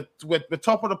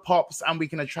top of the pops and we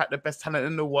can attract the best talent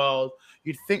in the world,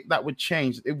 you'd think that would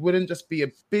change. It wouldn't just be a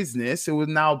business. It would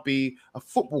now be a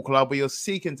football club where you're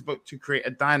seeking to create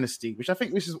a dynasty, which I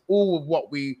think this is all what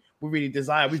we really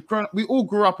desire. We all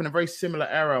grew up in a very similar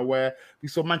era where we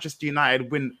saw Manchester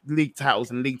United win league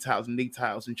titles and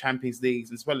Champions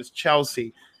Leagues, as well as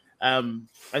Chelsea, and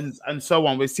so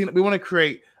on. We want to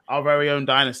create our very own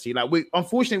dynasty.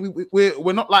 Unfortunately,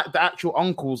 we're not like the actual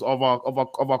uncles of our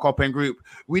Copen group.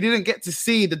 We didn't get to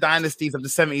see the dynasties of the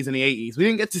 70s and the 80s. We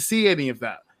didn't get to see any of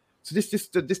that. So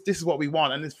this is what we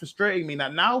want, and it's frustrating me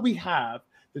that now we have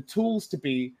the tools to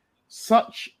be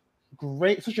such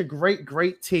a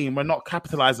great team. We're not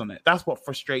capitalized on it. That's what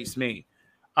frustrates me.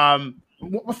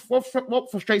 What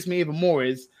frustrates me even more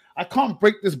is I can't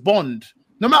break this bond.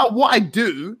 No matter what I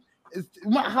do,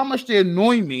 no matter how much they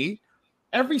annoy me.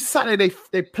 Every Saturday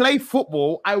they play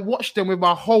football. I watch them with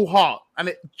my whole heart, and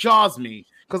it jars me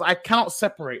because I cannot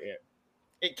separate it.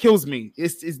 It kills me.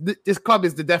 This club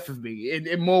is the death of me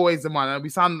in more ways than one.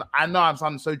 I know I'm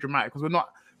sounding so dramatic because we're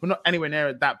not anywhere near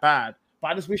it that bad.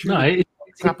 But I just wish we would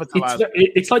capitalize.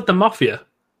 It's like the mafia.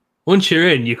 Once you're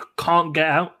in, you can't get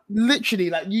out.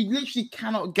 Literally, you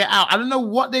cannot get out. I don't know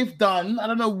what they've done. I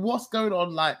don't know what's going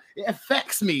on. It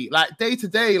affects me, day to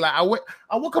day. I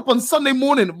woke up on Sunday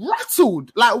morning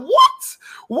rattled. What?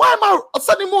 Why am I on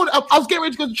Sunday morning? I was getting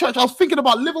ready to go to church. I was thinking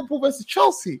about Liverpool versus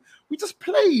Chelsea. We just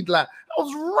played. I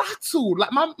was rattled.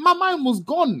 My mind was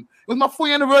gone. It was my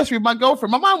 4th anniversary with my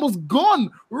girlfriend. My mind was gone,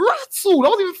 rattled. I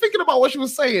wasn't even thinking about what she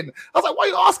was saying. I was like, why are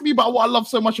you asking me about what I love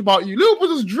so much about you?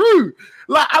 Liverpool just drew.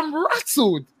 I'm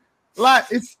rattled.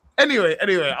 It's anyway.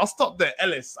 I'll stop there.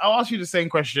 Ellis, I'll ask you the same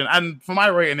question, and for my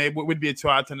rating, it would be a 2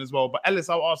 out of 10 as well. But Ellis,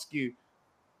 I'll ask you,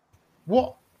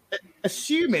 what?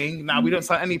 Assuming now we don't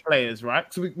sign any players, right?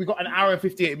 So we got an hour and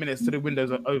 58 minutes to the windows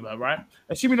are over, right?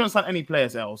 Assuming we don't sign any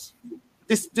players else,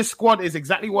 this squad is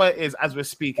exactly what it is as we're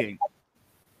speaking.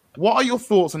 What are your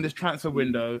thoughts on this transfer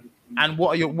window, and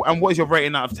what is your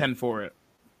rating out of 10 for it?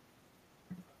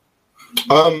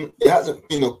 It hasn't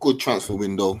been a good transfer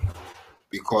window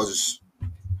because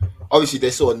obviously they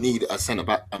sort of need a centre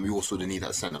back, and we also need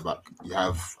a centre back. You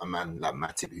have a man like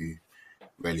Matip who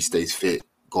rarely stays fit.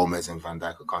 Gomez and Van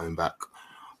Dijk are coming back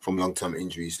from long-term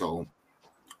injuries, so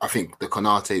I think the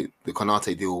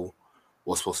Konate deal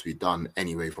was supposed to be done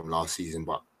anyway from last season,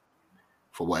 but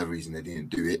for whatever reason they didn't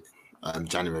do it.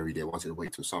 January they wanted to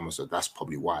wait till summer, so that's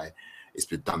probably why it's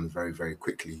been done very, very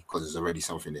quickly, because it's already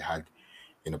something they had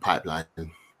in the pipeline.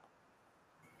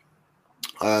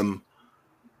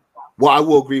 What I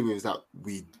will agree with is that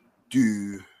we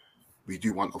do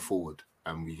want a forward,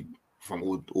 and we from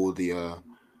all the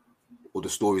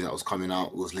stories that was coming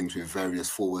out was linked with various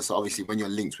forwards. So obviously, when you're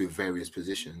linked with various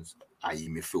positions, i.e.,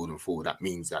 midfield and forward, that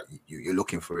means that you're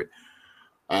looking for it.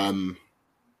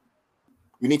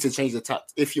 We need to change the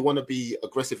tact. If you want to be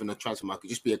aggressive in the transfer market,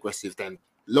 just be aggressive. Then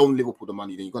loan Liverpool the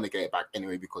money, then you're going to get it back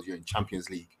anyway because you're in Champions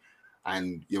League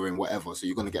and you're in whatever. So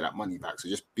you're going to get that money back. So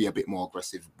just be a bit more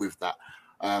aggressive with that.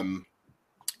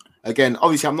 Again,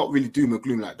 obviously, I'm not really doom and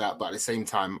gloom like that, but at the same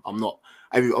time, I'm not.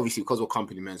 I mean, obviously, because we're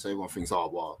company men, so everyone thinks, oh,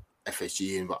 well,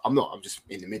 FSG in, but I'm not. I'm just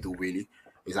in the middle, really.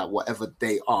 Is that whatever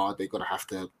they are, they're going to have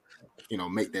to,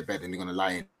 make their bed and they're going to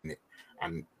lie in it.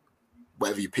 And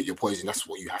whatever you pick your poison, that's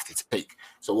what you have to take.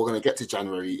 So we're going to get to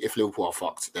January. If Liverpool are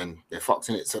fucked, then they're fucked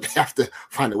in it. So they have to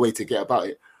find a way to get about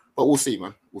it. But we'll see,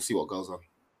 man. We'll see what goes on.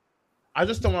 I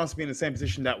just don't want us to be in the same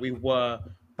position that we were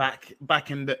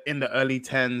back in the early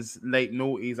 10s, late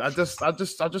noughties. I just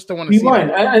don't want to see won't,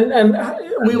 that.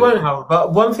 and we won't have.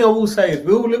 But one thing I will say is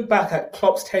we will look back at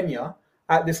Klopp's tenure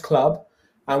at this club,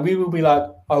 and we will be like,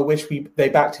 I wish they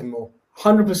backed him more.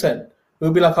 100%.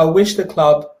 We'll be like, I wish the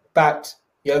club backed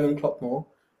Jurgen Klopp more,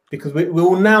 because we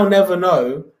will now never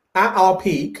know at our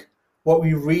peak what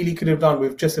we really could have done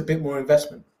with just a bit more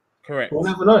investment. Correct. We'll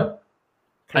never know.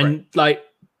 Correct. And like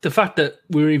the fact that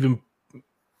we're even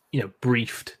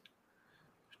briefed,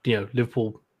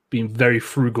 Liverpool being very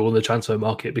frugal in the transfer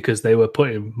market because they were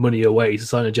putting money away to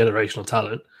sign a generational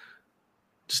talent.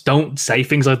 Just don't say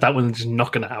things like that when it's just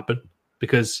not going to happen,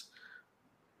 because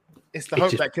it's the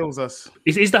hope that kills us.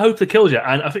 It's the hope that kills you.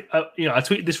 And I think, I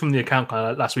tweeted this from the account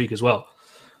kind of last week as well.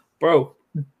 Bro,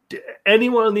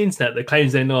 anyone on the internet that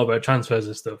claims they know about transfers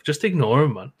and stuff, just ignore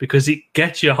them, man, because it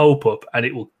gets your hope up and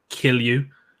it will kill you.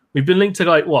 We've been linked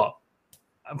to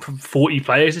 40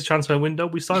 players this transfer window.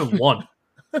 We signed one.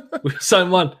 And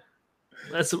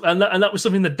that was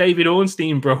something that David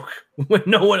Ornstein broke when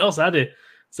no one else had it.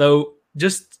 So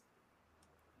just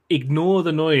ignore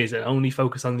the noise and only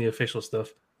focus on the official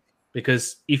stuff.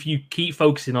 Because if you keep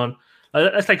focusing on,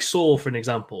 let's take Saul for an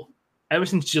example. Ever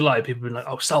since July, people have been like,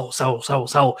 oh, Saul.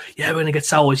 Yeah, we're going to get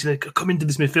Saul. He's going to come into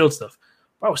this midfield stuff.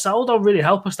 Bro, Saul don't really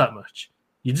help us that much.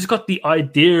 You just got the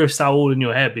idea of Saul in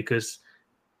your head because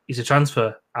he's a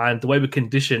transfer. And the way we're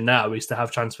conditioned now is to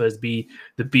have transfers be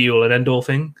the be-all and end-all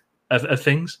thing of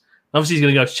things. Obviously, he's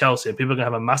going to go to Chelsea, and people are going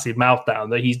to have a massive meltdown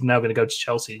that he's now going to go to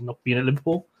Chelsea, not being at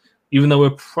Liverpool, even though we're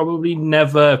probably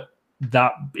never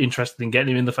that interested in getting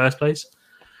him in the first place.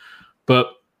 But,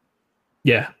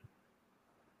 yeah.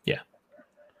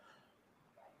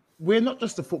 We're not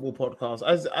just a football podcast.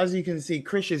 As you can see,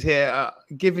 Chris is here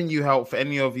giving you help for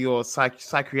any of your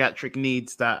psychiatric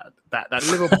needs that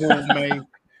Liverpool may...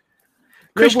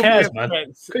 Chris cares, man.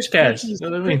 Chris cares. You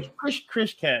know what I mean?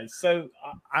 Chris cares. So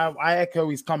I echo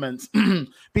his comments.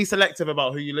 Be selective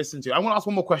about who you listen to. I want to ask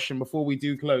one more question before we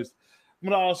do close. I'm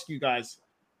going to ask you guys,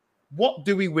 what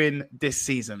do we win this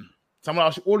season? So I'm going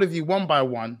to ask all of you one by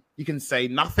one. You can say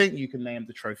nothing. You can name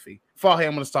the trophy. Fahi,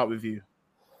 I'm going to start with you.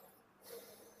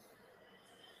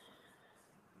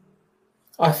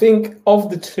 I think of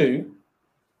the two,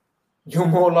 you're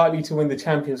more likely to win the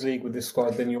Champions League with this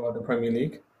squad than you are the Premier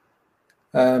League.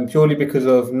 Purely because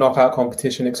of knockout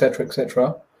competition,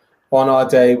 etc. On our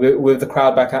day, with the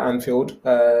crowd back at Anfield.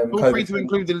 Feel free to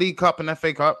include the League Cup and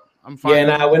FA Cup. I'm fine.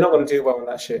 Yeah, we're not going to do well on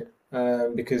that shit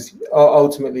because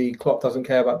ultimately Klopp doesn't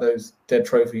care about those dead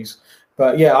trophies.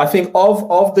 But yeah, I think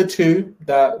of the two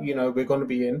that we're going to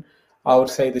be in, I would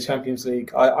say the Champions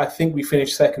League. I think we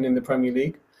finished second in the Premier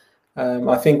League.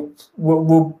 I think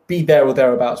we'll be there or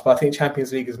thereabouts, but I think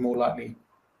Champions League is more likely.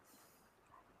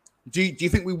 Do you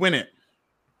think we win it?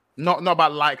 Not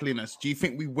about likeliness. Do you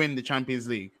think we win the Champions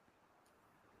League?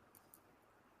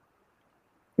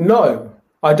 No,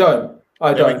 I don't.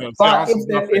 But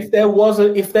if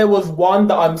there was one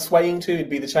that I'm swaying to, it'd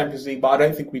be the Champions League. But I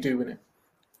don't think we do win it.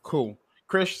 Cool,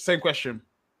 Chris. Same question.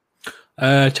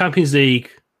 Champions League.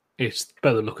 It's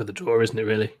better look at the draw, isn't it?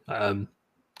 Really.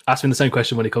 Ask me the same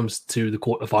question when it comes to the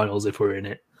quarterfinals if we're in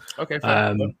it. Okay.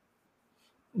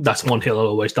 That's one hill I'll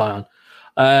always die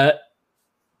on.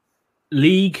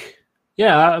 League,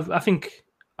 yeah, I think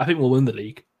we'll win the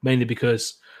league, mainly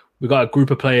because we've got a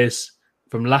group of players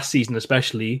from last season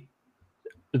especially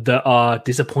that are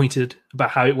disappointed about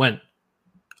how it went.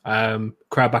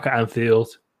 Crowd back at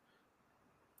Anfield.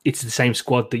 It's the same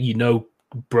squad that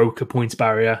broke a points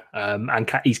barrier and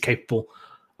he's capable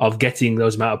of getting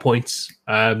those amount of points.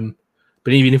 But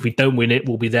even if we don't win it,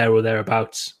 we'll be there or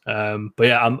thereabouts. But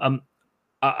yeah,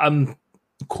 I'm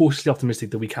cautiously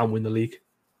optimistic that we can win the league.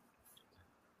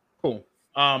 Cool.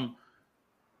 I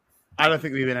I don't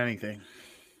think we win anything,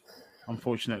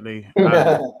 unfortunately. And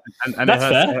That's it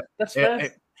hurts, fair. That's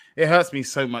fair. It hurts me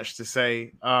so much to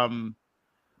say.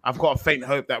 I've got a faint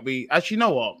hope that we actually, you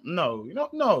know what?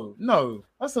 No,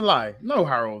 that's a lie. No,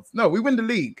 Harold. No, we win the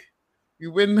league. We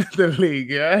win the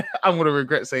league. Yeah, I'm gonna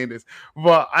regret saying this,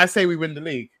 but I say we win the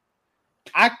league.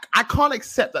 I can't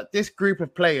accept that this group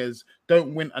of players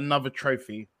don't win another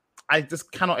trophy. I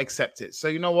just cannot accept it. So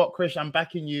you know what, Chris? I'm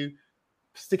backing you.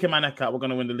 Sticking my neck out. We're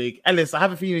going to win the league. Ellis, I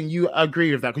have a feeling you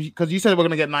agree with that because you said we're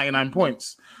going to get 99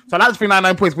 points. So I like to think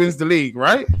 99 points wins the league,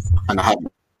 right? And I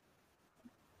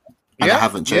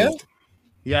haven't changed.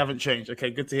 You haven't changed. Okay,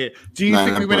 good to hear. Do you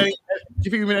think we win? Do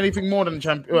you think we win anything more than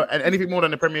anything more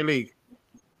than the Premier League?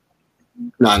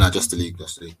 No, just the league.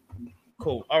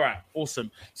 Cool. All right. Awesome.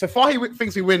 So Fahy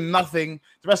thinks we win nothing.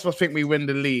 The rest of us think we win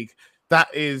the league. That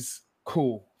is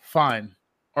cool. Fine.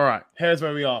 All right. Here's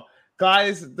where we are.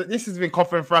 Guys, this has been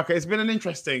Coffee and Fracas. It's been an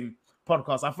interesting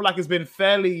podcast. I feel like it's been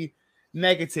fairly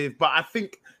negative, but I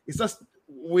think it's just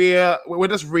we're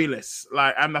just realists.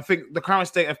 And I think the current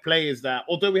state of play is that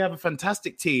although we have a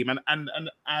fantastic team and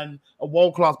a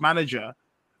world-class manager,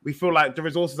 we feel like the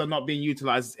resources are not being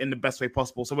utilized in the best way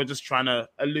possible. So we're just trying to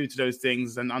allude to those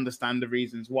things and understand the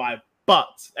reasons why.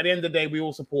 But at the end of the day, we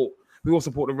all support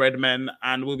the Red Men,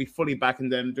 and we'll be fully backing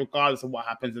them regardless of what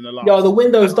happens in the last. Yo, the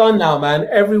window's done now, man.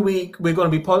 Every week we're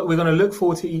going to look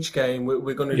forward to each game.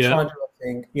 We're going to try and do a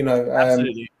thing.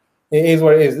 Absolutely. It is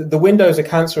what it is. The window's a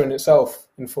cancer in itself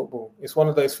in football. It's one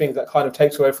of those things that kind of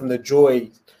takes away from the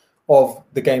joy of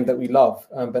the game that we love.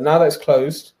 But now that it's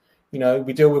closed, we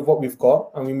deal with what we've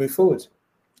got and we move forward.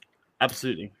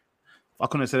 Absolutely. I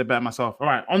couldn't have said it better myself. All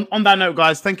right. On that note,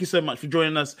 guys, thank you so much for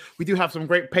joining us. We do have some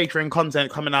great Patreon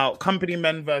content coming out. Company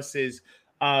Men versus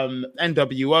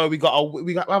NWO.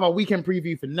 We have our weekend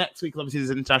preview for next week. Obviously, there's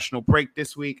an international break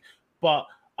this week. But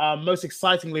most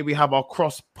excitingly, we have our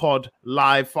cross pod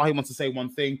live. Fahy wants to say one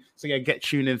thing. So yeah, get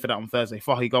tuned in for that on Thursday.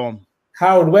 Fahy, go on.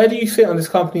 Harold, where do you sit on this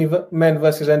Company Men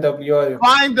versus NWO?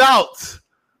 Find out.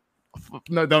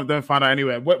 No, don't find out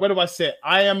anywhere. Where do I sit?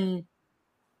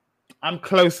 I'm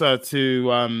closer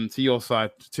to your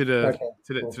side, to the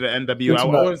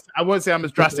NWO. I won't say I'm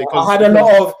as drastic. I had a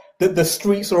lot of the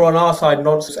streets are on our side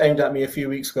nonsense aimed at me a few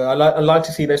weeks ago. I like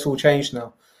to see this all change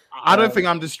now. I don't think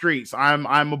I'm the streets. I'm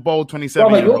a bold 27.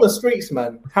 Brother, you're the streets,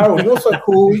 man. Harold, you're so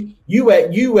cool. You wear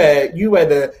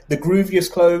the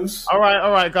grooviest clothes. All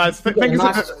right, guys. Thank you so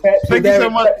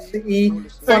much.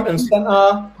 Front and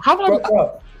center.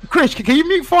 Chris, can you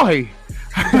mute Fahy?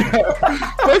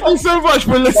 Thank you so much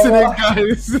for listening,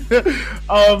 guys.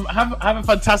 Have a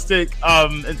fantastic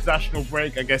international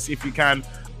break, I guess, if you can.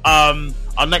 Our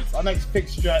next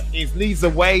fixture is Leeds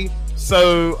away.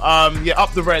 So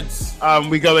up the Reds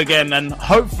we go again, and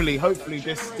hopefully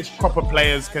this crop of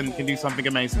players can do something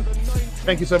amazing.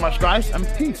 Thank you so much, guys, and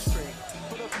peace.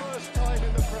 For the first time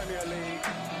in the Premier League,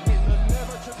 in the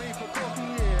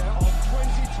never-to-be-forgotten year of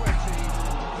 2020,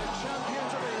 the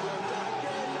champions of England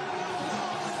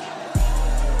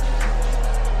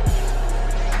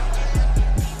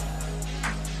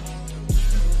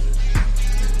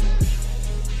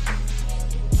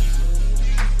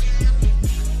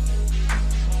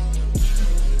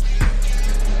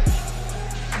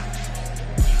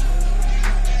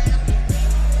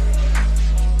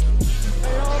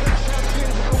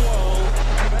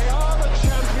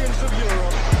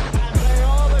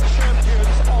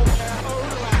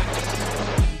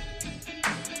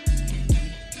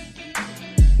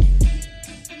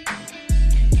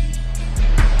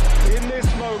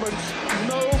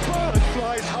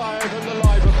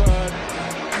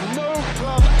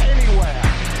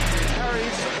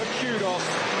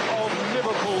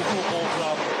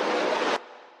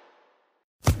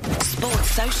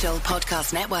Social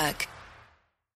Podcast Network.